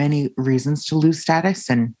 There were many reasons to lose status,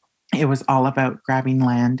 and it was all about grabbing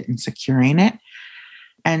land and securing it.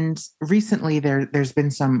 And recently there's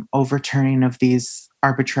been some overturning of these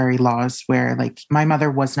arbitrary laws where, like, my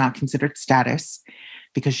mother was not considered status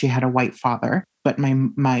because she had a white father, but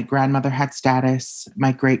my grandmother had status,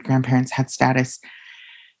 my great-grandparents had status.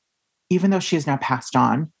 Even though she is now passed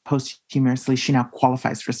on posthumously, she now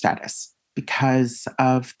qualifies for status because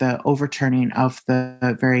of the overturning of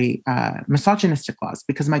the very misogynistic laws,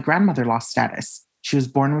 because my grandmother lost status. She was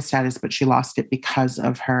born with status, but she lost it because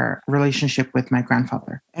of her relationship with my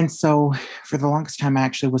grandfather. And so for the longest time, I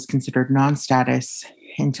actually was considered non-status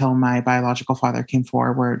until my biological father came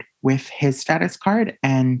forward with his status card.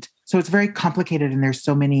 And so it's very complicated. And there's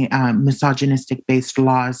so many misogynistic based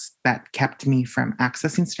laws that kept me from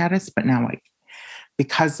accessing status. But now, like,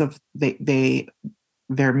 because of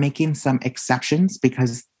they're making some exceptions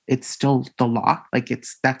because it's still the law. Like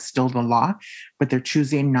that's still the law, but they're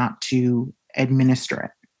choosing not to administer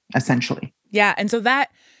it, essentially. Yeah. And so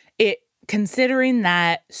considering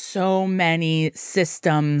that so many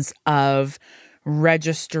systems of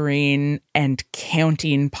registering and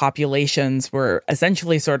counting populations were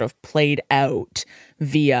essentially sort of played out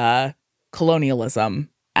via colonialism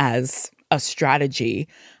as a strategy,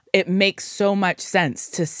 it makes so much sense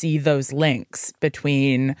to see those links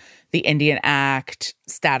between the Indian Act,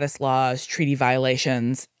 status laws, treaty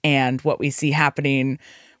violations, and what we see happening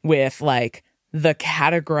with, like, the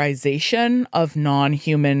categorization of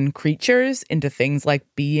non-human creatures into things like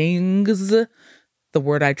beings, the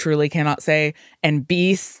word I truly cannot say, and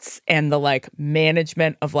beasts, and the, like,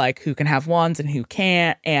 management of, like, who can have wands and who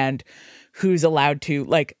can't, and who's allowed to,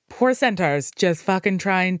 like, poor centaurs just fucking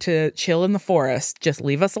trying to chill in the forest. Just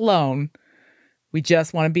leave us alone. We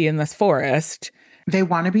just want to be in this forest. They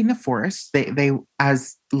want to be in the forest. They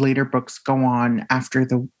as later books go on after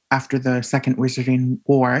the Second Wizarding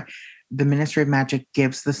War, the Ministry of Magic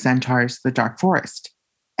gives the centaurs the Dark Forest.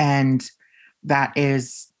 And that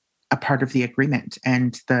is a part of the agreement.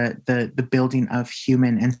 And the building of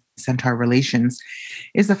human and centaur relations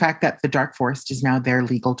is the fact that the Dark Forest is now their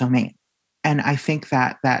legal domain. And I think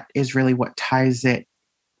that is really what ties it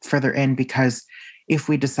further in, because if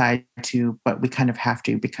we decide to, but we kind of have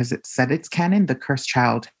to, because it said it's canon, the Cursed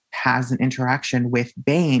Child has an interaction with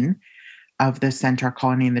Bane of the centaur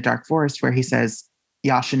colony in the Dark Forest where he says,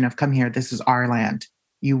 y'all shouldn't have come here. This is our land.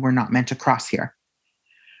 You were not meant to cross here.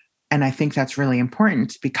 And I think that's really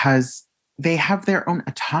important because they have their own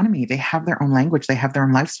autonomy. They have their own language. They have their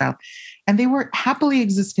own lifestyle. And they were happily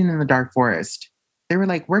existing in the Dark Forest. They were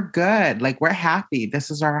like, we're good. Like, we're happy. This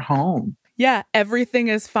is our home. Yeah, everything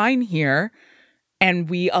is fine here. And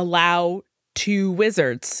we allow 2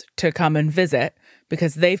 wizards to come and visit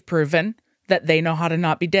because they've proven that they know how to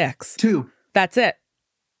not be dicks. 2. That's it.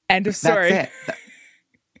 End of story. That's it.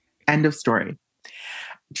 End of story.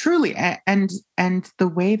 Truly. And the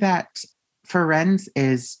way that Ferenz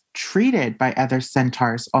is treated by other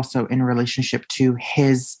centaurs also in relationship to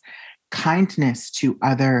his kindness to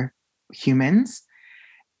other humans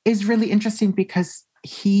is really interesting, because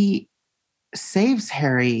he saves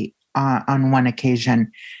Harry on one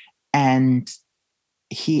occasion, and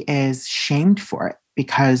he is shamed for it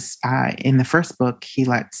because in the first book, he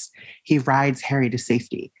rides Harry to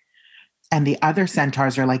safety. And the other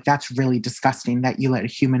centaurs are like, that's really disgusting that you let a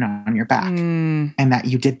human on your back and that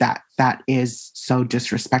you did that. That is so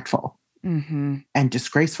disrespectful and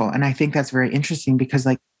disgraceful. And I think that's very interesting, because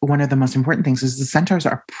like one of the most important things is the centaurs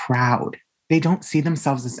are proud. They don't see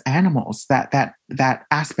themselves as animals. That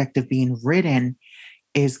aspect of being ridden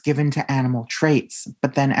is given to animal traits.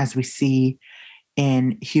 But then as we see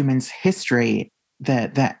in humans' history,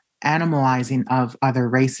 the animalizing of other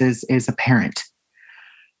races is apparent.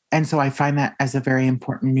 And so I find that as a very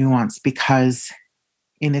important nuance, because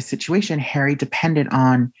in this situation, Harry depended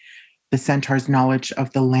on the centaur's knowledge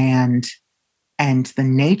of the land and the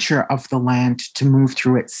nature of the land to move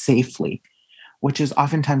through it safely, which is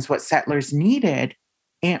oftentimes what settlers needed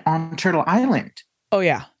on Turtle Island. Oh,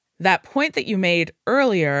 yeah. That point that you made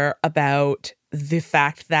earlier about the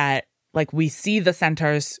fact that, like, we see the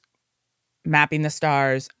centaurs mapping the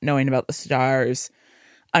stars, knowing about the stars,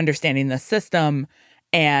 understanding the system,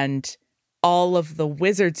 and all of the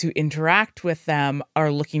wizards who interact with them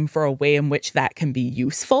are looking for a way in which that can be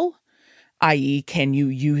useful, i.e., can you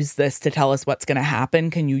use this to tell us what's going to happen?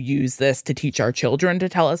 Can you use this to teach our children to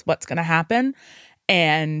tell us what's going to happen?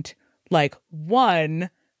 And, like, one,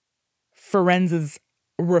 Ferenz's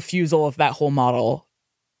refusal of that whole model,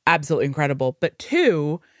 absolutely incredible. But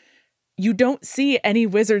two, you don't see any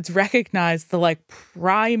wizards recognize the, like,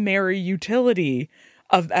 primary utility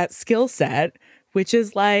of that skill set, which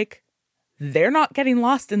is like, they're not getting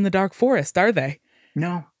lost in the dark forest, are they?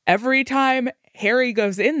 No. Every time Harry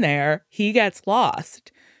goes in there, he gets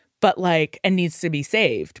lost, but like, and needs to be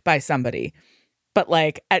saved by somebody. But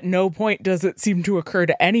like, at no point does it seem to occur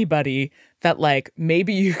to anybody that like,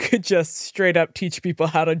 maybe you could just straight up teach people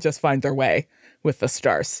how to just find their way with the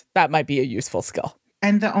stars. That might be a useful skill.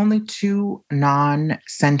 And the only two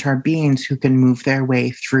non-centaur beings who can move their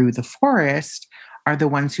way through the forest are the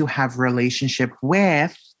ones who have relationship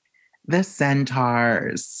with the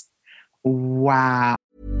centaurs. Wow.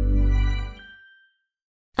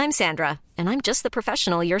 I'm Sandra, and I'm just the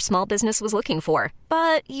professional your small business was looking for.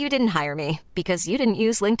 But you didn't hire me because you didn't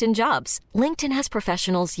use LinkedIn Jobs. LinkedIn has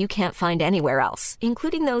professionals you can't find anywhere else,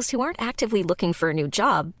 including those who aren't actively looking for a new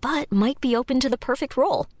job, but might be open to the perfect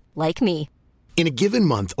role, like me. In a given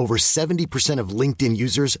month, over 70% of LinkedIn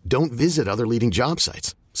users don't visit other leading job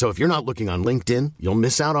sites. So if you're not looking on LinkedIn, you'll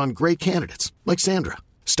miss out on great candidates like Sandra.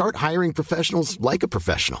 Start hiring professionals like a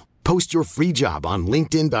professional. Post your free job on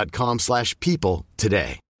linkedin.com/people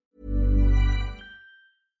today.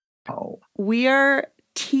 We are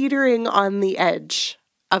teetering on the edge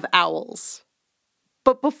of owls.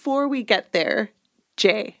 But before we get there,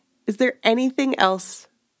 Jay, is there anything else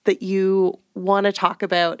that you want to talk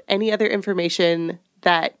about? Any other information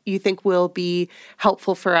that you think will be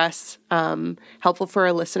helpful for us, helpful for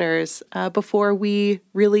our listeners, before we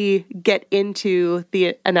really get into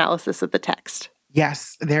the analysis of the text?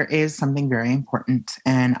 Yes, there is something very important,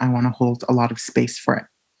 and I want to hold a lot of space for it.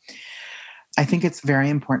 I think it's very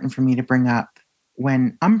important for me to bring up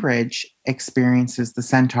when Umbridge experiences the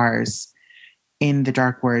centaurs in the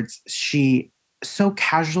Dark Woods, she so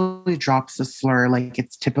casually drops a slur like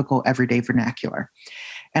it's typical everyday vernacular.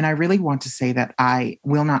 And I really want to say that I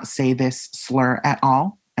will not say this slur at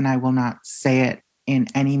all, and I will not say it in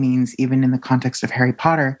any means, even in the context of Harry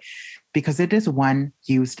Potter, because it is one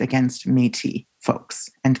used against Métis folks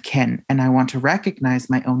and kin. And I want to recognize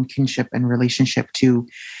my own kinship and relationship to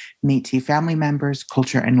Métis family members,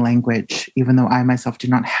 culture, and language, even though I myself do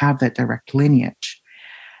not have that direct lineage.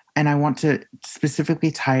 And I want to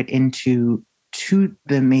specifically tie it into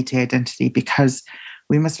the Métis identity, because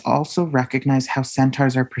we must also recognize how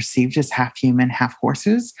centaurs are perceived as half human, half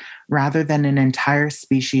horses, rather than an entire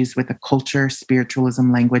species with a culture,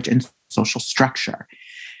 spiritualism, language, and social structure.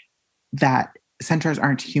 That centaurs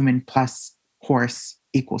aren't human plus horse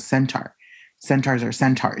equals centaur. Centaurs are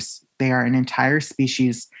centaurs. They are an entire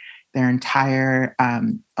species, their entire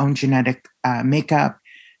own genetic makeup,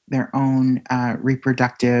 their own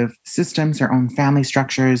reproductive systems, their own family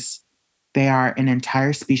structures. They are an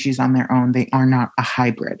entire species on their own. They are not a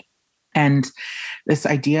hybrid. And this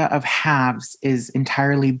idea of halves is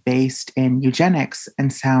entirely based in eugenics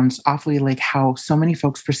and sounds awfully like how so many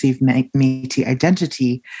folks perceive Métis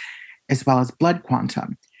identity, as well as blood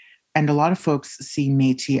quantum. And a lot of folks see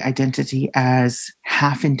Métis identity as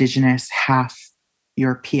half Indigenous, half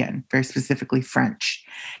European, very specifically French.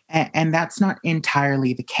 And that's not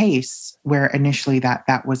entirely the case, where initially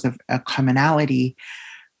that was a commonality.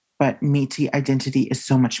 But Métis identity is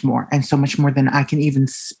so much more, and so much more than I can even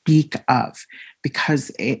speak of,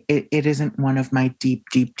 because it isn't one of my deep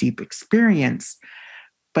experience.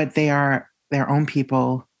 But they are their own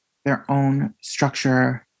people, their own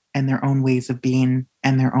structure, and their own ways of being,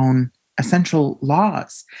 and their own essential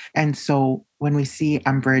laws. And so when we see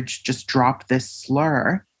Umbridge just drop this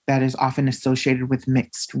slur that is often associated with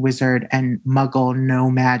mixed wizard and muggle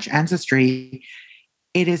no-mage ancestry,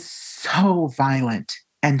 it is so violent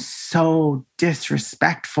and so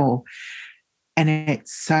disrespectful. And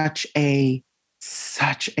it's such a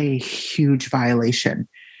huge violation.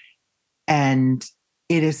 And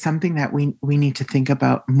it is something that we need to think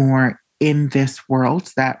about more in this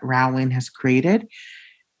world that Rowling has created.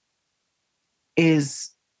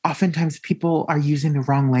 Is oftentimes people are using the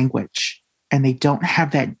wrong language, and they don't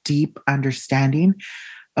have that deep understanding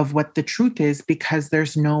of what the truth is, because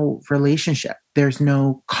there's no relationship, there's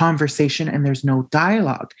no conversation, and there's no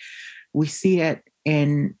dialogue. We see it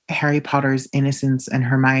in Harry Potter's innocence and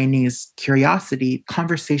Hermione's curiosity.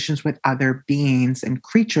 Conversations with other beings and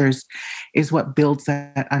creatures is what builds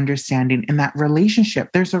that understanding and that relationship.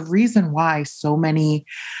 There's a reason why so many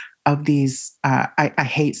of these, I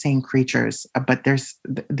hate saying creatures, but there's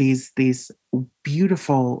these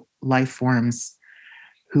beautiful life forms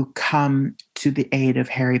who come to the aid of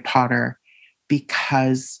Harry Potter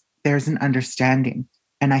because there's an understanding.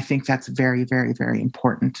 And I think that's very, very, very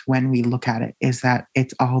important when we look at it, is that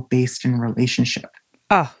it's all based in relationship.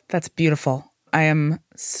 Oh, that's beautiful. I am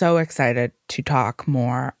so excited to talk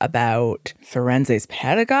more about Firenze's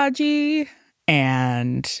pedagogy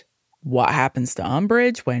and what happens to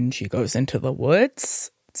Umbridge when she goes into the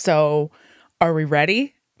woods. So are we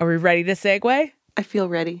ready? Are we ready to segue? I feel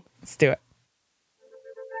ready. Let's do it.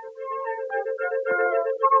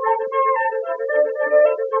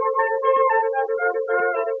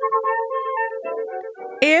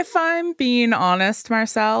 If I'm being honest,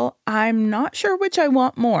 Marcel, I'm not sure which I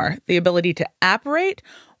want more, the ability to apparate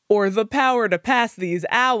or the power to pass these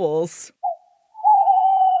owls.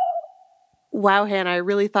 Wow, Hannah, I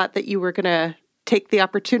really thought that you were going to take the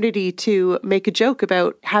opportunity to make a joke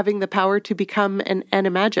about having the power to become an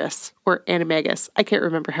animagus or animagus. I can't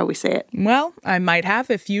remember how we say it. Well, I might have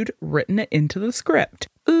if you'd written it into the script.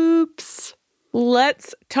 Oops.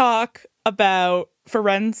 Let's talk about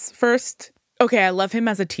Firenze first. Okay, I love him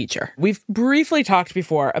as a teacher. We've briefly talked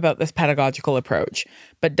before about this pedagogical approach,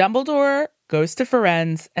 but Dumbledore goes to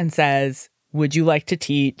Firenze and says, "Would you like to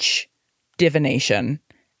teach divination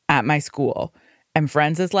at my school?" And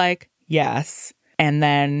Firenze is like, "Yes." And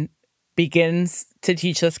then begins to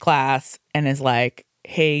teach this class and is like,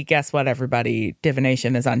 "Hey, guess what, everybody?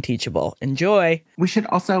 Divination is unteachable. Enjoy." We should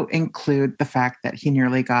also include the fact that he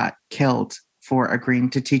nearly got killed for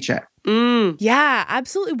agreeing to teach it. Yeah,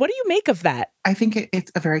 absolutely. What do you make of that? I think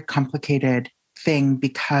it's a very complicated thing,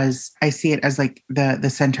 because I see it as like the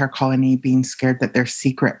Centaur colony being scared that their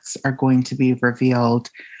secrets are going to be revealed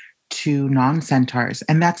to non-Centaurs.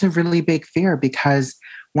 And that's a really big fear, because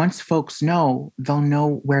once folks know, they'll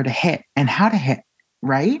know where to hit and how to hit,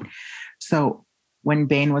 right? So when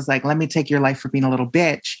Bane was like, "Let me take your life for being a little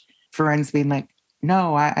bitch," Firenze being like,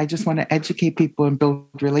 "No, I just want to educate people and build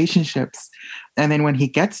relationships." And then when he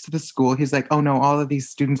gets to the school, he's like, "Oh no, all of these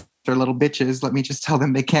students are little bitches. Let me just tell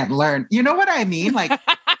them they can't learn." You know what I mean? Like,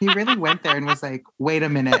 he really went there and was like, "Wait a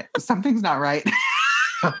minute, something's not right."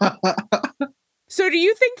 So do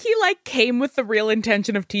you think he came with the real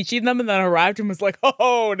intention of teaching them and then arrived and was like,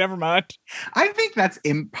 "Oh, never mind"? I think that's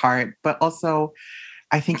in part, but also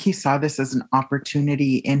I think he saw this as an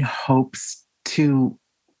opportunity in hopes to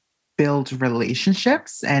build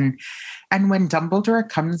relationships. And when Dumbledore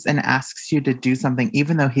comes and asks you to do something,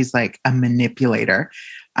 even though he's like a manipulator,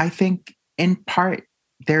 I think in part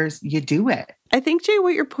you do it. I think, Jay,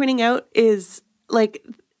 what you're pointing out is like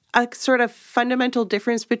a sort of fundamental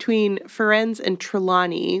difference between Firenze and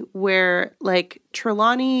Trelawney, where like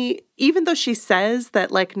Trelawney, even though she says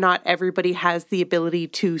that like not everybody has the ability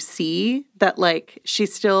to see, that like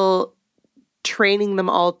she's still training them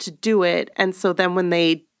all to do it. And so then when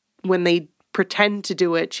they pretend to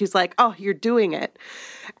do it, she's like, "Oh, you're doing it."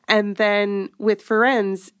 And then with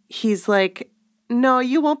Firenze, he's like, "No,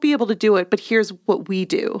 you won't be able to do it, but here's what we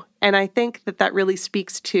do." And I think that really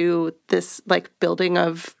speaks to this like building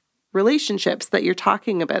of relationships that you're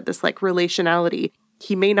talking about, this like relationality.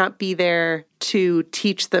 He may not be there to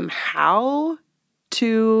teach them how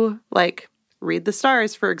to like read the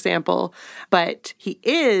stars, for example. But he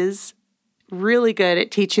is really good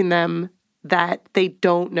at teaching them that they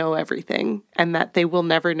don't know everything and that they will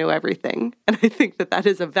never know everything. And I think that that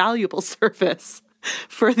is a valuable service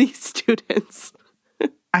for these students.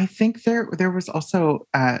 I think there was also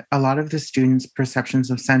a lot of the students' perceptions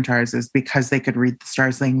of centaurs is because they could read the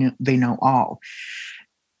stars, they know all.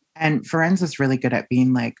 And Firenze is really good at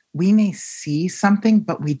being like, we may see something,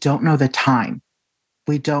 but we don't know the time.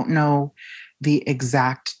 We don't know the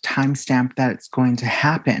exact timestamp that it's going to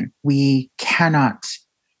happen. We cannot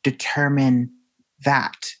determine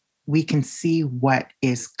that. We can see what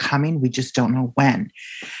is coming. We just don't know when.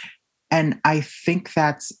 And I think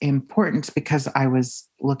that's important because I was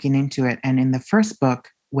looking into it. And in the first book,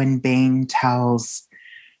 when Bane tells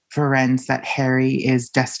Firenze that Harry is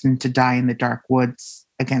destined to die in the Dark Woods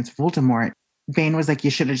against Voldemort, Bane was like,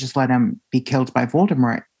 you should have just let him be killed by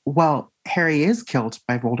Voldemort. Well, Harry is killed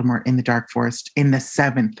by Voldemort in the Dark Forest in the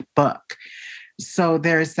 7th book. So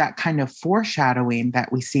there's that kind of foreshadowing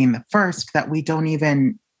that we see in the first that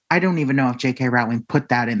I don't even know if J.K. Rowling put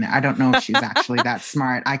that in there. I don't know if she's actually that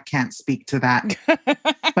smart. I can't speak to that.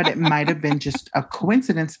 But it might have been just a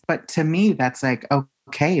coincidence. But to me, that's like,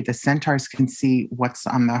 okay, the centaurs can see what's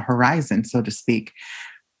on the horizon, so to speak.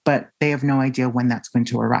 But they have no idea when that's going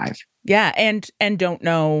to arrive. Yeah, and don't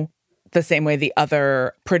know the same way the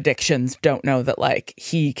other predictions don't know that, like,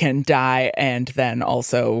 he can die and then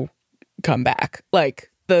also come back. Like,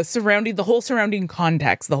 the whole surrounding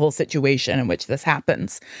context, the whole situation in which this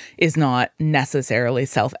happens is not necessarily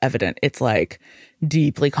self-evident. It's like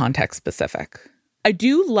deeply context specific. I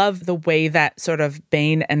do love the way that sort of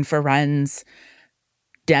Bane and Firenze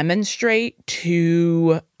demonstrate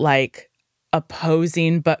two like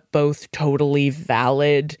opposing but both totally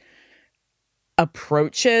valid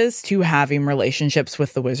approaches to having relationships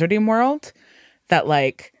with the wizarding world. That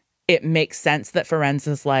like it makes sense that Firenze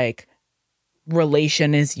is like,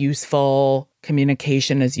 relation is useful,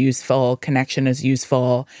 communication is useful, connection is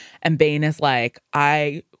useful. And Bane is like,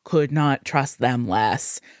 I could not trust them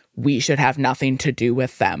less. We should have nothing to do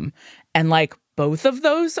with them. And like both of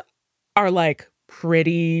those are like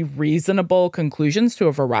pretty reasonable conclusions to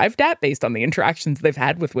have arrived at based on the interactions they've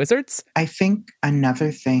had with wizards. I think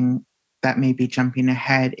another thing that may be jumping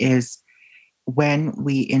ahead is when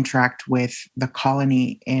we interact with the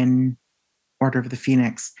colony in Order of the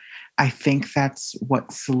Phoenix, I think that's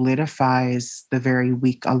what solidifies the very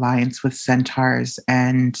weak alliance with centaurs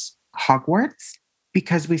and Hogwarts,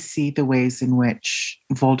 because we see the ways in which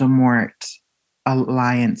Voldemort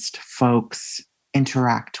allianced folks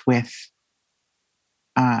interact with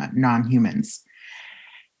non-humans.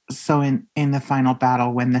 So in the final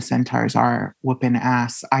battle, when the centaurs are whooping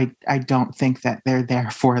ass, I don't think that they're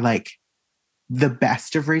there for like the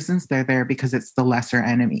best of reasons. They're there because it's the lesser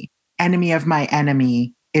enemy. Enemy of my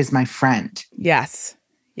enemy is my friend. Yes.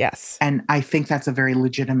 Yes. And I think that's a very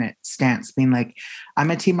legitimate stance, being like, I'm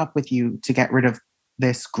going to team up with you to get rid of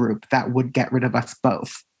this group that would get rid of us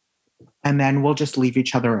both. And then we'll just leave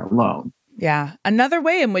each other alone. Yeah. Another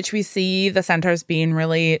way in which we see the centaurs being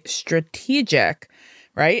really strategic,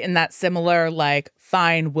 right? And that similar, like,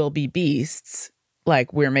 fine, we'll be beasts.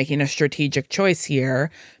 Like, we're making a strategic choice here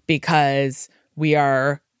because we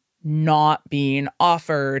are not being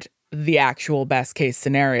offered the actual best case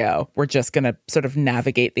scenario. We're just going to sort of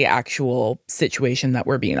navigate the actual situation that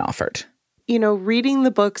we're being offered. You know, reading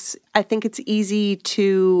the books, I think it's easy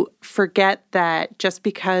to forget that just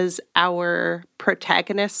because our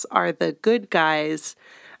protagonists are the good guys,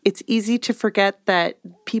 it's easy to forget that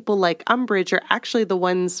people like Umbridge are actually the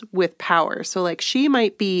ones with power. So like she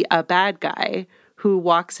might be a bad guy who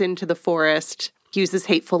walks into the forest, uses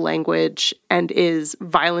hateful language, and is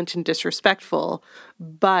violent and disrespectful,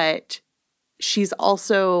 but she's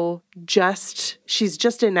also just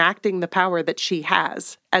enacting the power that she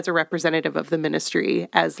has as a representative of the ministry,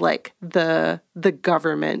 as like the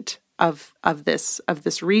government of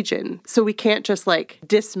this region. So we can't just like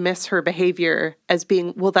dismiss her behavior as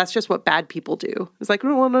being, well, that's just what bad people do. It's like,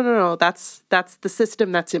 no. That's the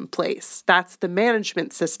system that's in place. That's the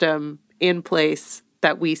management system in place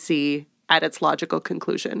that we see at its logical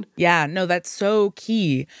conclusion. Yeah, no, that's so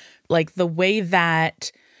key. Like the way that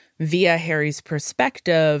via Harry's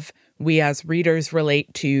perspective, we as readers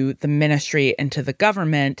relate to the ministry and to the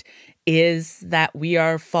government is that we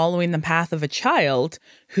are following the path of a child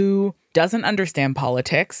who doesn't understand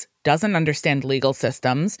politics, doesn't understand legal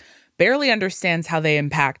systems, barely understands how they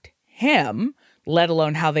impact him, let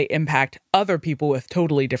alone how they impact other people with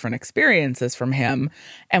totally different experiences from him.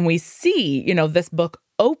 And we see, you know, this book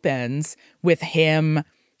opens with him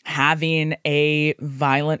having a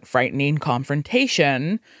violent, frightening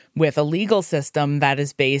confrontation with a legal system that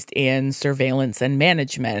is based in surveillance and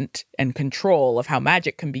management and control of how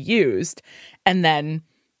magic can be used. And then,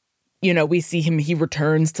 you know, we see him, he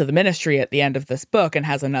returns to the ministry at the end of this book and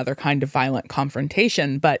has another kind of violent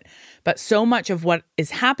confrontation. But so much of what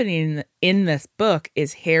is happening in this book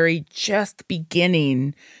is Harry just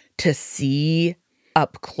beginning to see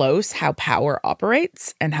up close how power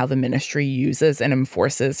operates and how the ministry uses and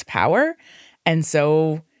enforces power. And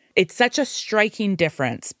so it's such a striking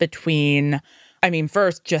difference between, I mean,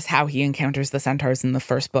 first, just how he encounters the centaurs in the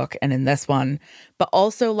first book and in this one, but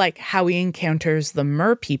also like how he encounters the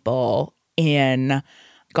merpeople in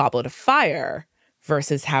Goblet of Fire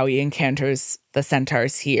versus how he encounters the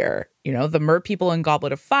centaurs here. You know, the merpeople in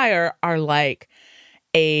Goblet of Fire are like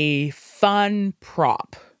a fun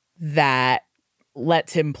prop that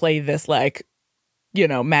lets him play this, like, you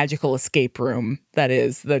know, magical escape room that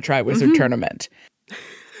is the Triwizard Tournament.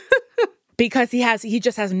 Because he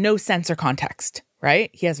just has no sense or context, right?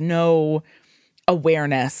 He has no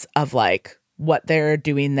awareness of, like, what they're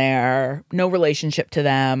doing there, no relationship to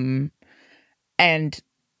them. And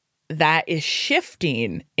that is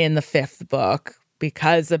shifting in the fifth book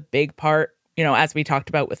because a big part, you know, as we talked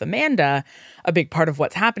about with Amanda, a big part of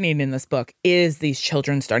what's happening in this book is these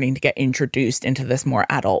children starting to get introduced into this more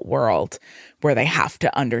adult world where they have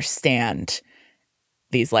to understand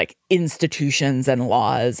these like institutions and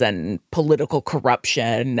laws and political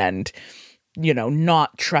corruption and, you know,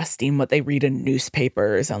 not trusting what they read in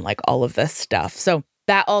newspapers and like all of this stuff. So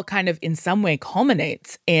that all kind of in some way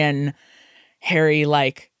culminates in Harry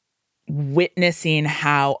like witnessing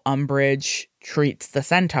how Umbridge treats the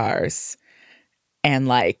centaurs. And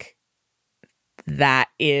like, that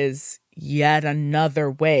is yet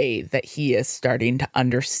another way that he is starting to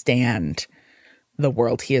understand the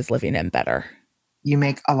world he is living in better. You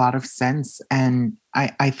make a lot of sense. And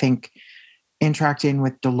I think interacting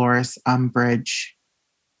with Dolores Umbridge,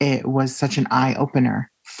 it was such an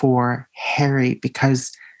eye-opener for Harry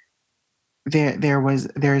because there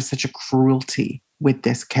is such a cruelty with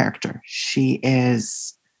this character. She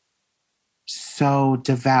is so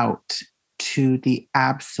devout to the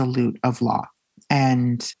absolute of law.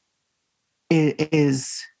 And it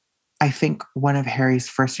is, I think, one of Harry's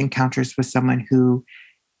first encounters with someone who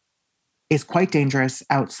is quite dangerous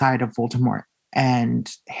outside of Voldemort and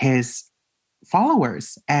his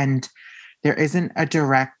followers. And there isn't a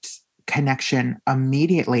direct connection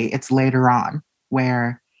immediately. It's later on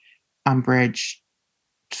where Umbridge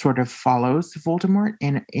sort of follows Voldemort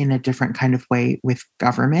in a different kind of way with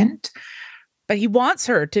government. But he wants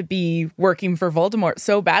her to be working for Voldemort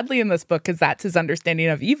so badly in this book because that's his understanding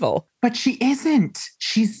of evil. But she isn't.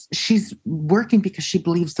 She's working because she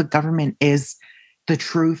believes the government is the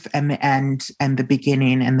truth and the end and the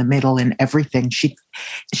beginning and the middle and everything.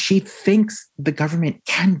 She thinks the government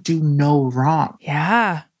can do no wrong.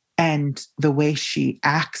 Yeah. And the way she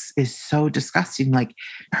acts is so disgusting. Like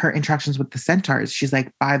her interactions with the centaurs, she's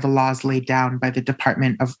like, by the laws laid down by the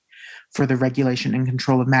Department for the Regulation and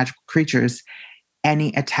Control of Magical Creatures,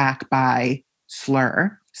 any attack by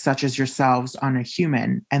slur, such as yourselves on a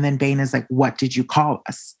human. And then Bane is like, what did you call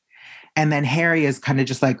us? And then Harry is kind of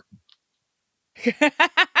just like,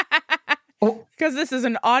 oh, because this is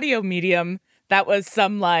an audio medium. That was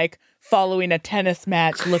some like following a tennis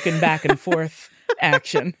match, looking back and forth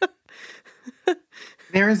action.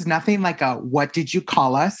 There is nothing like a what did you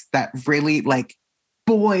call us that really like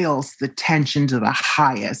boils the tension to the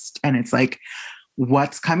highest. And it's like,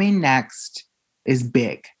 what's coming next is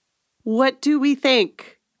big. What do we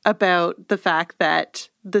think about the fact that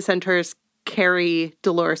the centaurs carry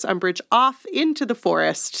Dolores Umbridge off into the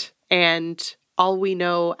forest, and all we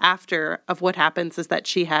know after of what happens is that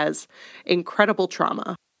she has incredible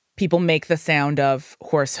trauma? People make the sound of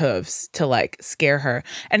horse hooves to like scare her.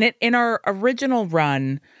 And in our original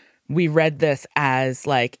run, we read this as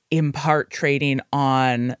like in part trading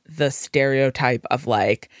on the stereotype of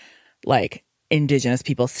like Indigenous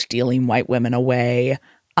people stealing white women away,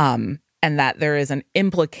 and that there is an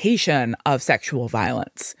implication of sexual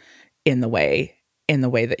violence in the way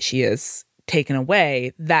that she is taken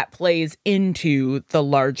away that plays into the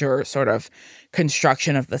larger sort of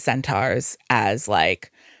construction of the centaurs as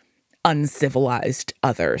like uncivilized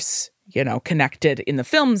others, you know, connected in the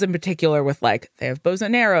films in particular with like they have bows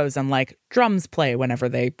and arrows and like drums play whenever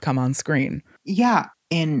they come on screen. Yeah.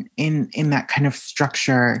 In that kind of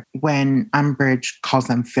structure, when Umbridge calls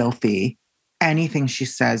them filthy, anything she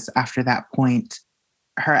says after that point,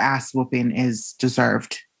 her ass whooping is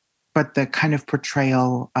deserved. But the kind of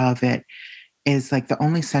portrayal of it is like the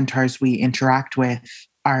only centaurs we interact with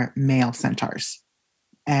are male centaurs.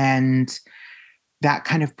 And that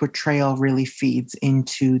kind of portrayal really feeds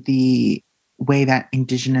into the way that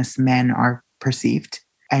Indigenous men are perceived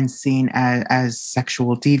and seen as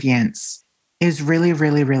sexual deviants is really,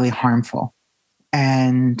 really, really harmful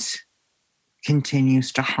and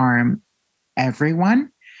continues to harm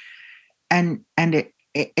everyone. And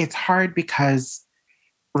it's hard because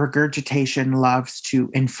regurgitation loves to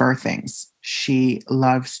infer things. She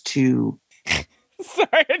loves to...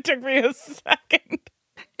 Sorry, it took me a second.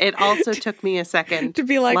 It also took me a second. To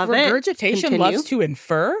be like, Love regurgitation loves to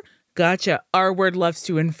infer? Gotcha. Our word loves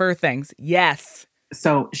to infer things. Yes.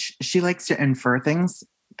 So she likes to infer things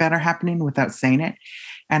that are happening without saying it.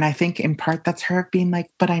 And I think in part that's her being like,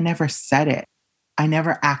 but I never said it. I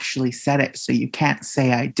never actually said it. So you can't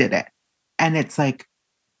say I did it. And it's like,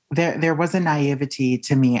 there was a naivety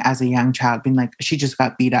to me as a young child being like, she just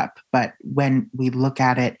got beat up. But when we look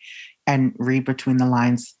at it and read between the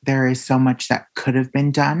lines, there is so much that could have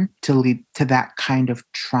been done to lead to that kind of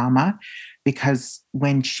trauma. Because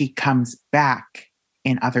when she comes back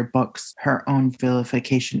in other books, her own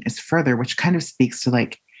vilification is further, which kind of speaks to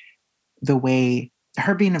like the way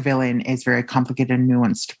her being a villain is very complicated and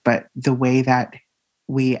nuanced, but the way that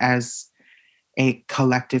we as a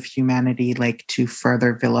collective humanity like to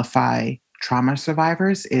further vilify trauma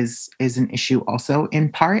survivors is an issue also in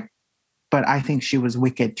part. But I think she was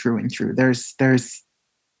wicked through and through. There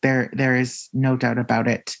is no doubt about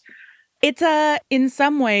it. It's in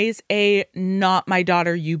some ways, a not my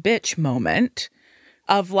daughter, you bitch moment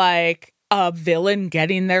of like a villain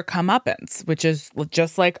getting their comeuppance, which is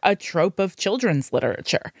just like a trope of children's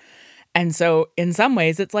literature. And so in some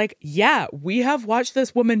ways, it's like, yeah, we have watched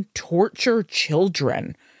this woman torture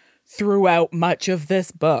children throughout much of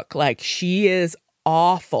this book. Like, she is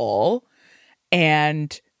awful,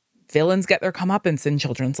 and villains get their comeuppance in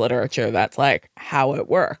children's literature. That's like how it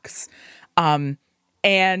works.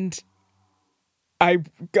 And I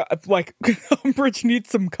got like, Umbridge needs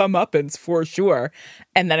some comeuppance for sure.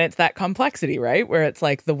 And then it's that complexity, right? Where it's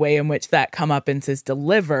like the way in which that comeuppance is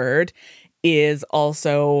delivered is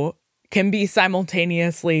also can be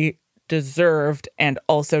simultaneously deserved and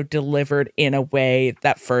also delivered in a way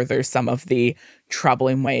that furthers some of the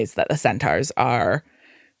troubling ways that the centaurs are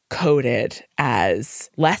coded as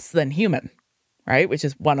less than human, right? Which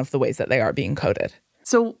is one of the ways that they are being coded.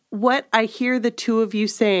 So what I hear the two of you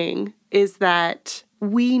saying is that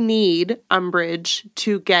we need Umbridge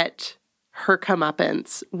to get her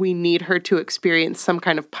comeuppance. We need her to experience some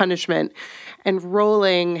kind of punishment. And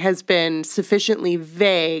Rowling has been sufficiently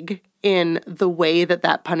vague in the way that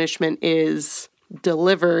that punishment is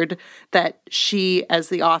delivered that she, as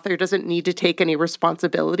the author, doesn't need to take any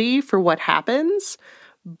responsibility for what happens.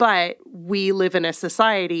 But we live in a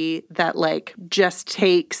society that like just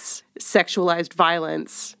takes sexualized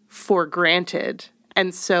violence for granted.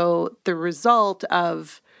 And so the result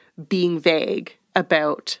of being vague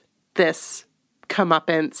about this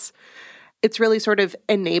comeuppance, it's really sort of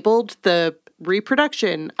enabled the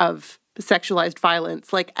reproduction of sexualized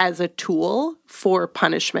violence like as a tool for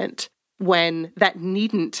punishment when that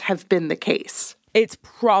needn't have been the case. It's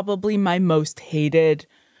probably my most hated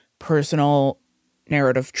personal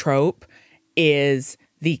narrative trope is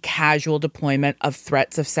the casual deployment of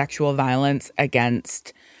threats of sexual violence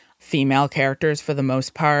against female characters for the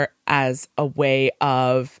most part as a way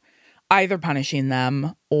of either punishing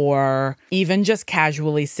them or even just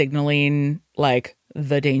casually signaling like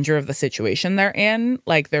the danger of the situation they're in.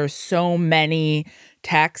 Like there's so many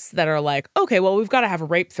texts that are like, okay, well, we've got to have a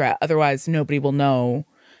rape threat. Otherwise, nobody will know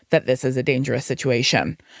that this is a dangerous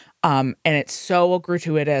situation. And it's so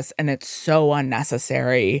gratuitous and it's so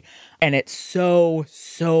unnecessary. And it's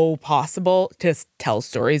so possible to tell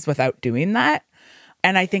stories without doing that.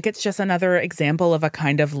 And I think it's just another example of a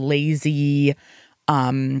kind of lazy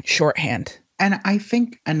shorthand. And I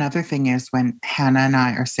think another thing is when Hannah and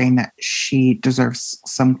I are saying that she deserves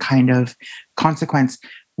some kind of consequence,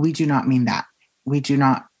 we do not mean that. We do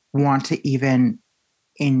not want to even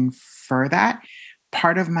infer that.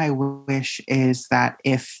 Part of my wish is that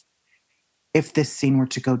if this scene were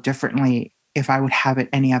to go differently, if I would have it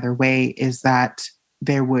any other way, is that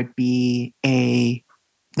there would be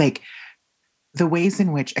the ways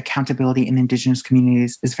in which accountability in Indigenous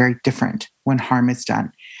communities is very different when harm is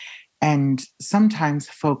done. And sometimes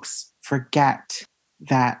folks forget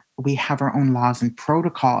that we have our own laws and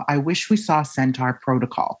protocol. I wish we saw Centaur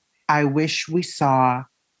protocol. I wish we saw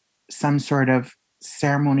some sort of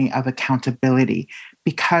ceremony of accountability,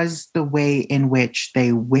 because the way in which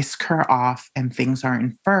they whisk her off and things are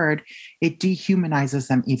inferred, it dehumanizes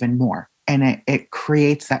them even more. And it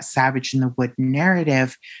creates that savage in the wood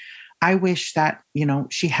narrative. I wish that,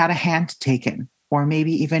 she had a hand taken or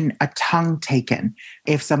maybe even a tongue taken.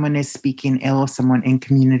 If someone is speaking ill of someone in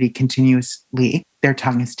community continuously, their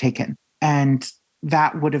tongue is taken. And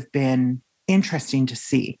that would have been interesting to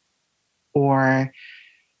see. Or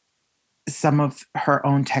some of her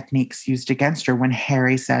own techniques used against her when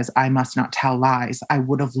Harry says, I must not tell lies. I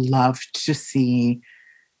would have loved to see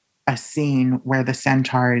a scene where the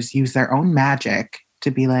centaurs use their own magic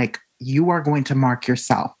to be like, you are going to mark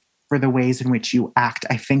yourself for the ways in which you act.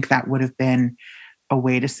 I think that would have been a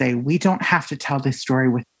way to say, we don't have to tell this story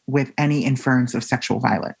with any inference of sexual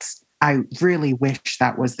violence. I really wish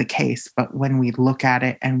that was the case, but when we look at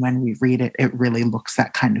it and when we read it, it really looks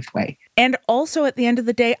that kind of way. And also at the end of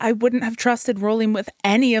the day, I wouldn't have trusted Rowling with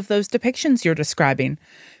any of those depictions you're describing,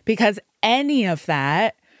 because any of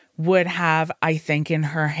that would have, I think, in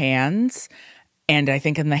her hands, and I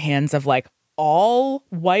think in the hands of like all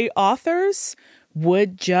white authors,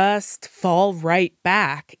 would just fall right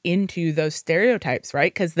back into those stereotypes,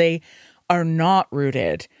 right? Because they are not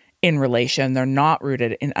rooted in relation. They're not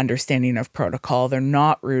rooted in understanding of protocol. They're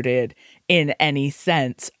not rooted in any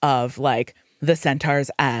sense of like the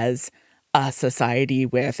centaurs as a society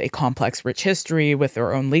with a complex, rich history, with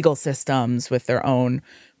their own legal systems, with their own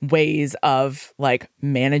ways of like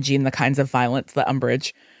managing the kinds of violence that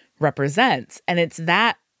Umbridge represents. And it's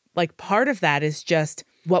that, like, part of that is just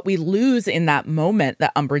what we lose in that moment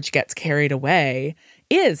that Umbridge gets carried away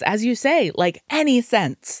is, as you say, like any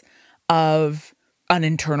sense of an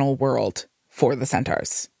internal world for the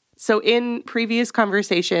centaurs. So in previous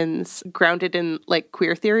conversations grounded in like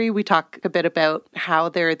queer theory, we talk a bit about how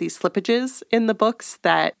there are these slippages in the books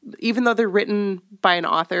that even though they're written by an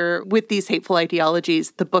author with these hateful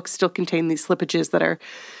ideologies, the books still contain these slippages that are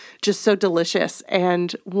just so delicious.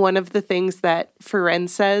 And one of the things that Ferenz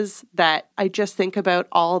says that I just think about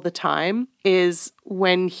all the time is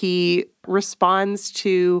when he responds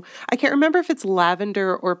to, I can't remember if it's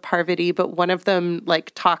Lavender or Parvati, but one of them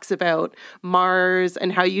like talks about Mars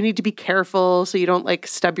and how you need to be careful so you don't like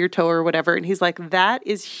stub your toe or whatever. And he's like, that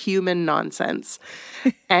is human nonsense.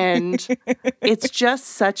 And it's just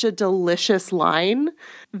such a delicious line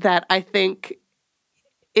that I think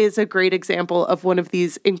is a great example of one of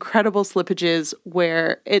these incredible slippages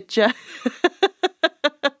where it just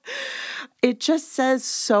it just says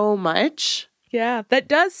so much. Yeah, that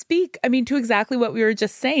does speak, I mean, to exactly what we were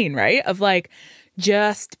just saying, right? Of like,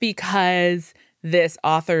 just because this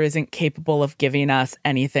author isn't capable of giving us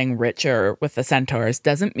anything richer with the centaurs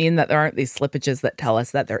doesn't mean that there aren't these slippages that tell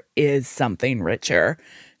us that there is something richer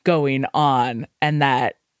going on and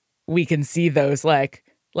that we can see those like,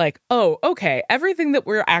 oh, okay, everything that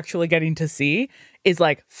we're actually getting to see is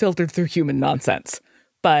like filtered through human nonsense.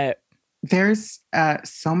 But there's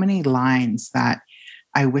so many lines that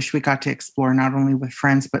I wish we got to explore, not only with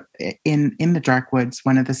friends, but in the Darkwoods,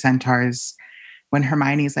 one of the centaurs, when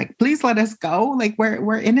Hermione's like, please let us go. Like,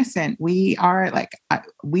 we're innocent. We are like,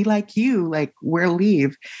 we like you, like we'll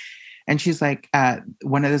leave. And she's like,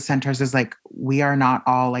 one of the centaurs is like, we are not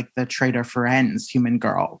all like the traitor Ferenz, human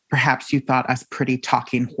girl. Perhaps you thought us pretty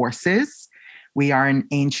talking horses. We are an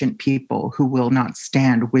ancient people who will not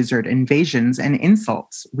stand wizard invasions and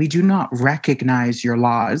insults. We do not recognize your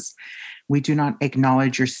laws. We do not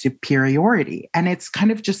acknowledge your superiority. And it's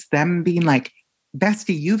kind of just them being like,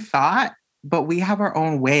 bestie, you thought, but we have our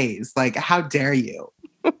own ways. Like, how dare you?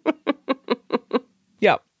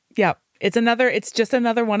 Yep. It's just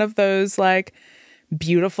another one of those like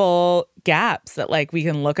beautiful gaps that like we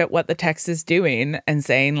can look at what the text is doing and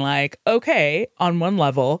saying like, okay, on one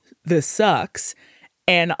level, this sucks.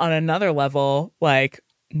 And on another level, like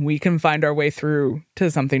we can find our way through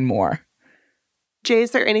to something more. Jay,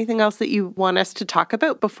 is there anything else that you want us to talk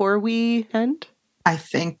about before we end? I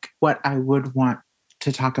think what I would want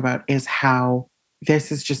to talk about is how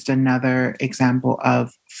this is just another example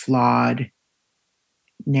of flawed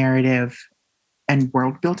narrative and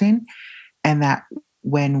world building. And that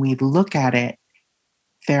when we look at it,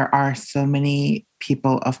 there are so many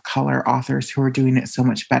people of color authors who are doing it so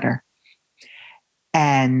much better.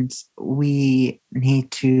 And we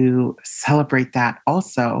need to celebrate that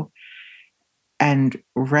also and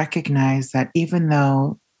recognize that even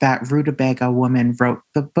though that Rutabaga woman wrote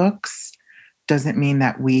the books, doesn't mean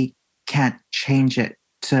that we can't change it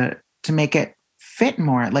to make it fit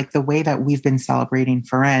more, like the way that we've been celebrating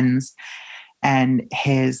Ferenz and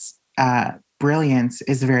his brilliance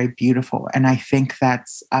is very beautiful. And I think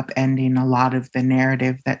that's upending a lot of the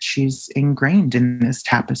narrative that she's ingrained in this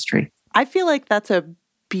tapestry. I feel like that's a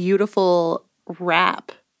beautiful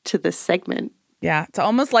wrap to this segment. Yeah, it's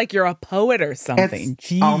almost like you're a poet or something. It's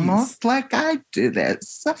Jeez. almost like I do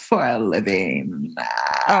this for a living.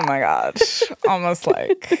 Oh my God. Almost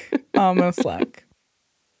like. Almost like.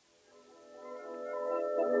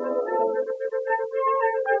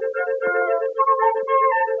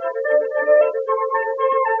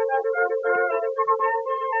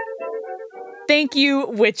 Thank you,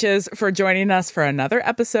 witches, for joining us for another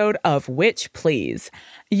episode of Witch Please.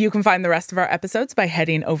 You can find the rest of our episodes by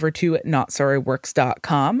heading over to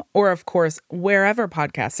NotSorryWorks.com or, of course, wherever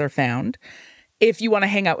podcasts are found. If you want to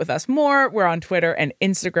hang out with us more, we're on Twitter and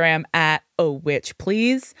Instagram at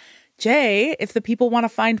 @OhWitchPlease. Jay, if the people want to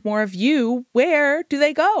find more of you, where do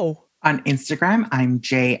they go? On Instagram, I'm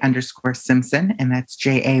J_Simpson, and that's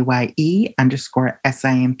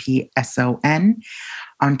JAYE_SIMPSON.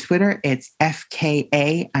 On Twitter, it's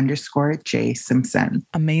FKA_J Simpson.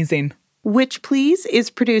 Amazing. Witch Please is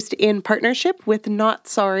produced in partnership with Not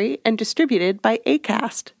Sorry and distributed by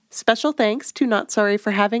Acast. Special thanks to Not Sorry for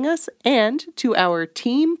having us and to our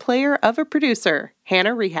team player of a producer,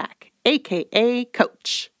 Hannah Rehak, aka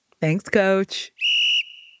Coach. Thanks, Coach.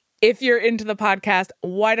 If you're into the podcast,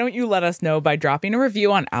 why don't you let us know by dropping a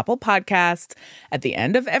review on Apple Podcasts? At the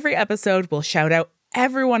end of every episode, we'll shout out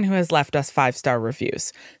everyone who has left us 5-star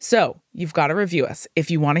reviews. So you've got to review us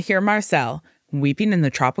if you want to hear Marcel weeping in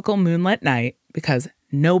the tropical moonlit night because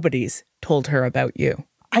nobody's told her about you.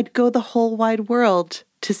 I'd go the whole wide world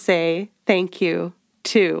to say thank you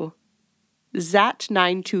to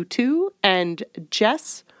Zat922 and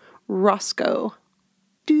Jess Roscoe.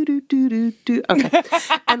 Okay.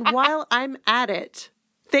 And while I'm at it,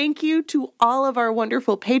 thank you to all of our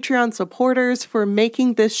wonderful Patreon supporters for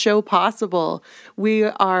making this show possible. We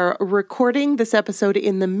are recording this episode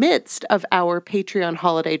in the midst of our Patreon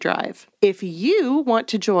holiday drive. If you want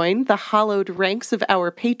to join the hallowed ranks of our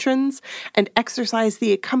patrons and exercise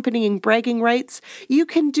the accompanying bragging rights, you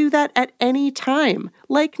can do that at any time,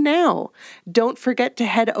 like now. Don't forget to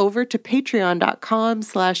head over to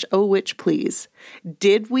patreon.com/ohwitchplease.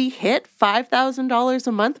 Did we hit $5,000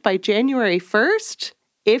 a month by January 1st?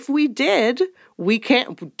 If we did,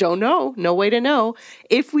 don't know, no way to know.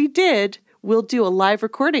 If we did, we'll do a live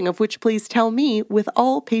recording of Witch Please Tell Me with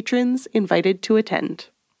all patrons invited to attend.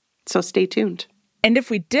 So stay tuned. And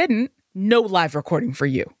if we didn't, no live recording for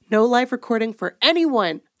you. No live recording for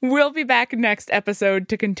anyone. We'll be back next episode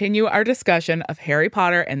to continue our discussion of Harry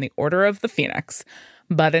Potter and the Order of the Phoenix.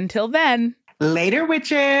 But until then, later,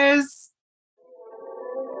 witches.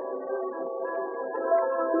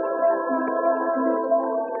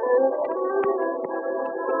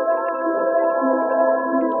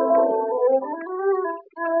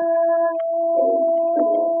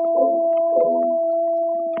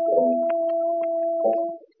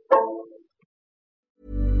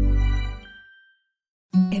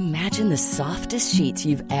 Imagine the softest sheets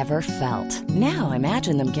you've ever felt. Now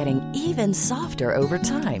imagine them getting even softer over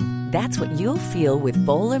time. That's what you'll feel with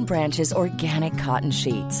Boll & Branch's organic cotton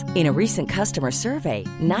sheets. In a recent customer survey,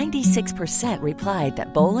 96% replied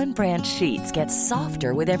that Boll & Branch sheets get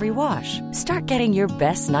softer with every wash. Start getting your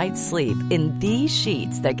best night's sleep in these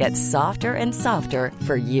sheets that get softer and softer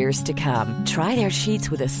for years to come. Try their sheets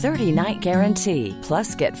with a 30-night guarantee.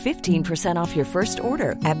 Plus, get 15% off your first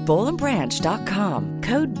order at bollandbranch.com.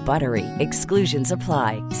 Code BUTTERY. Exclusions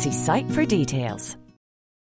apply. See site for details.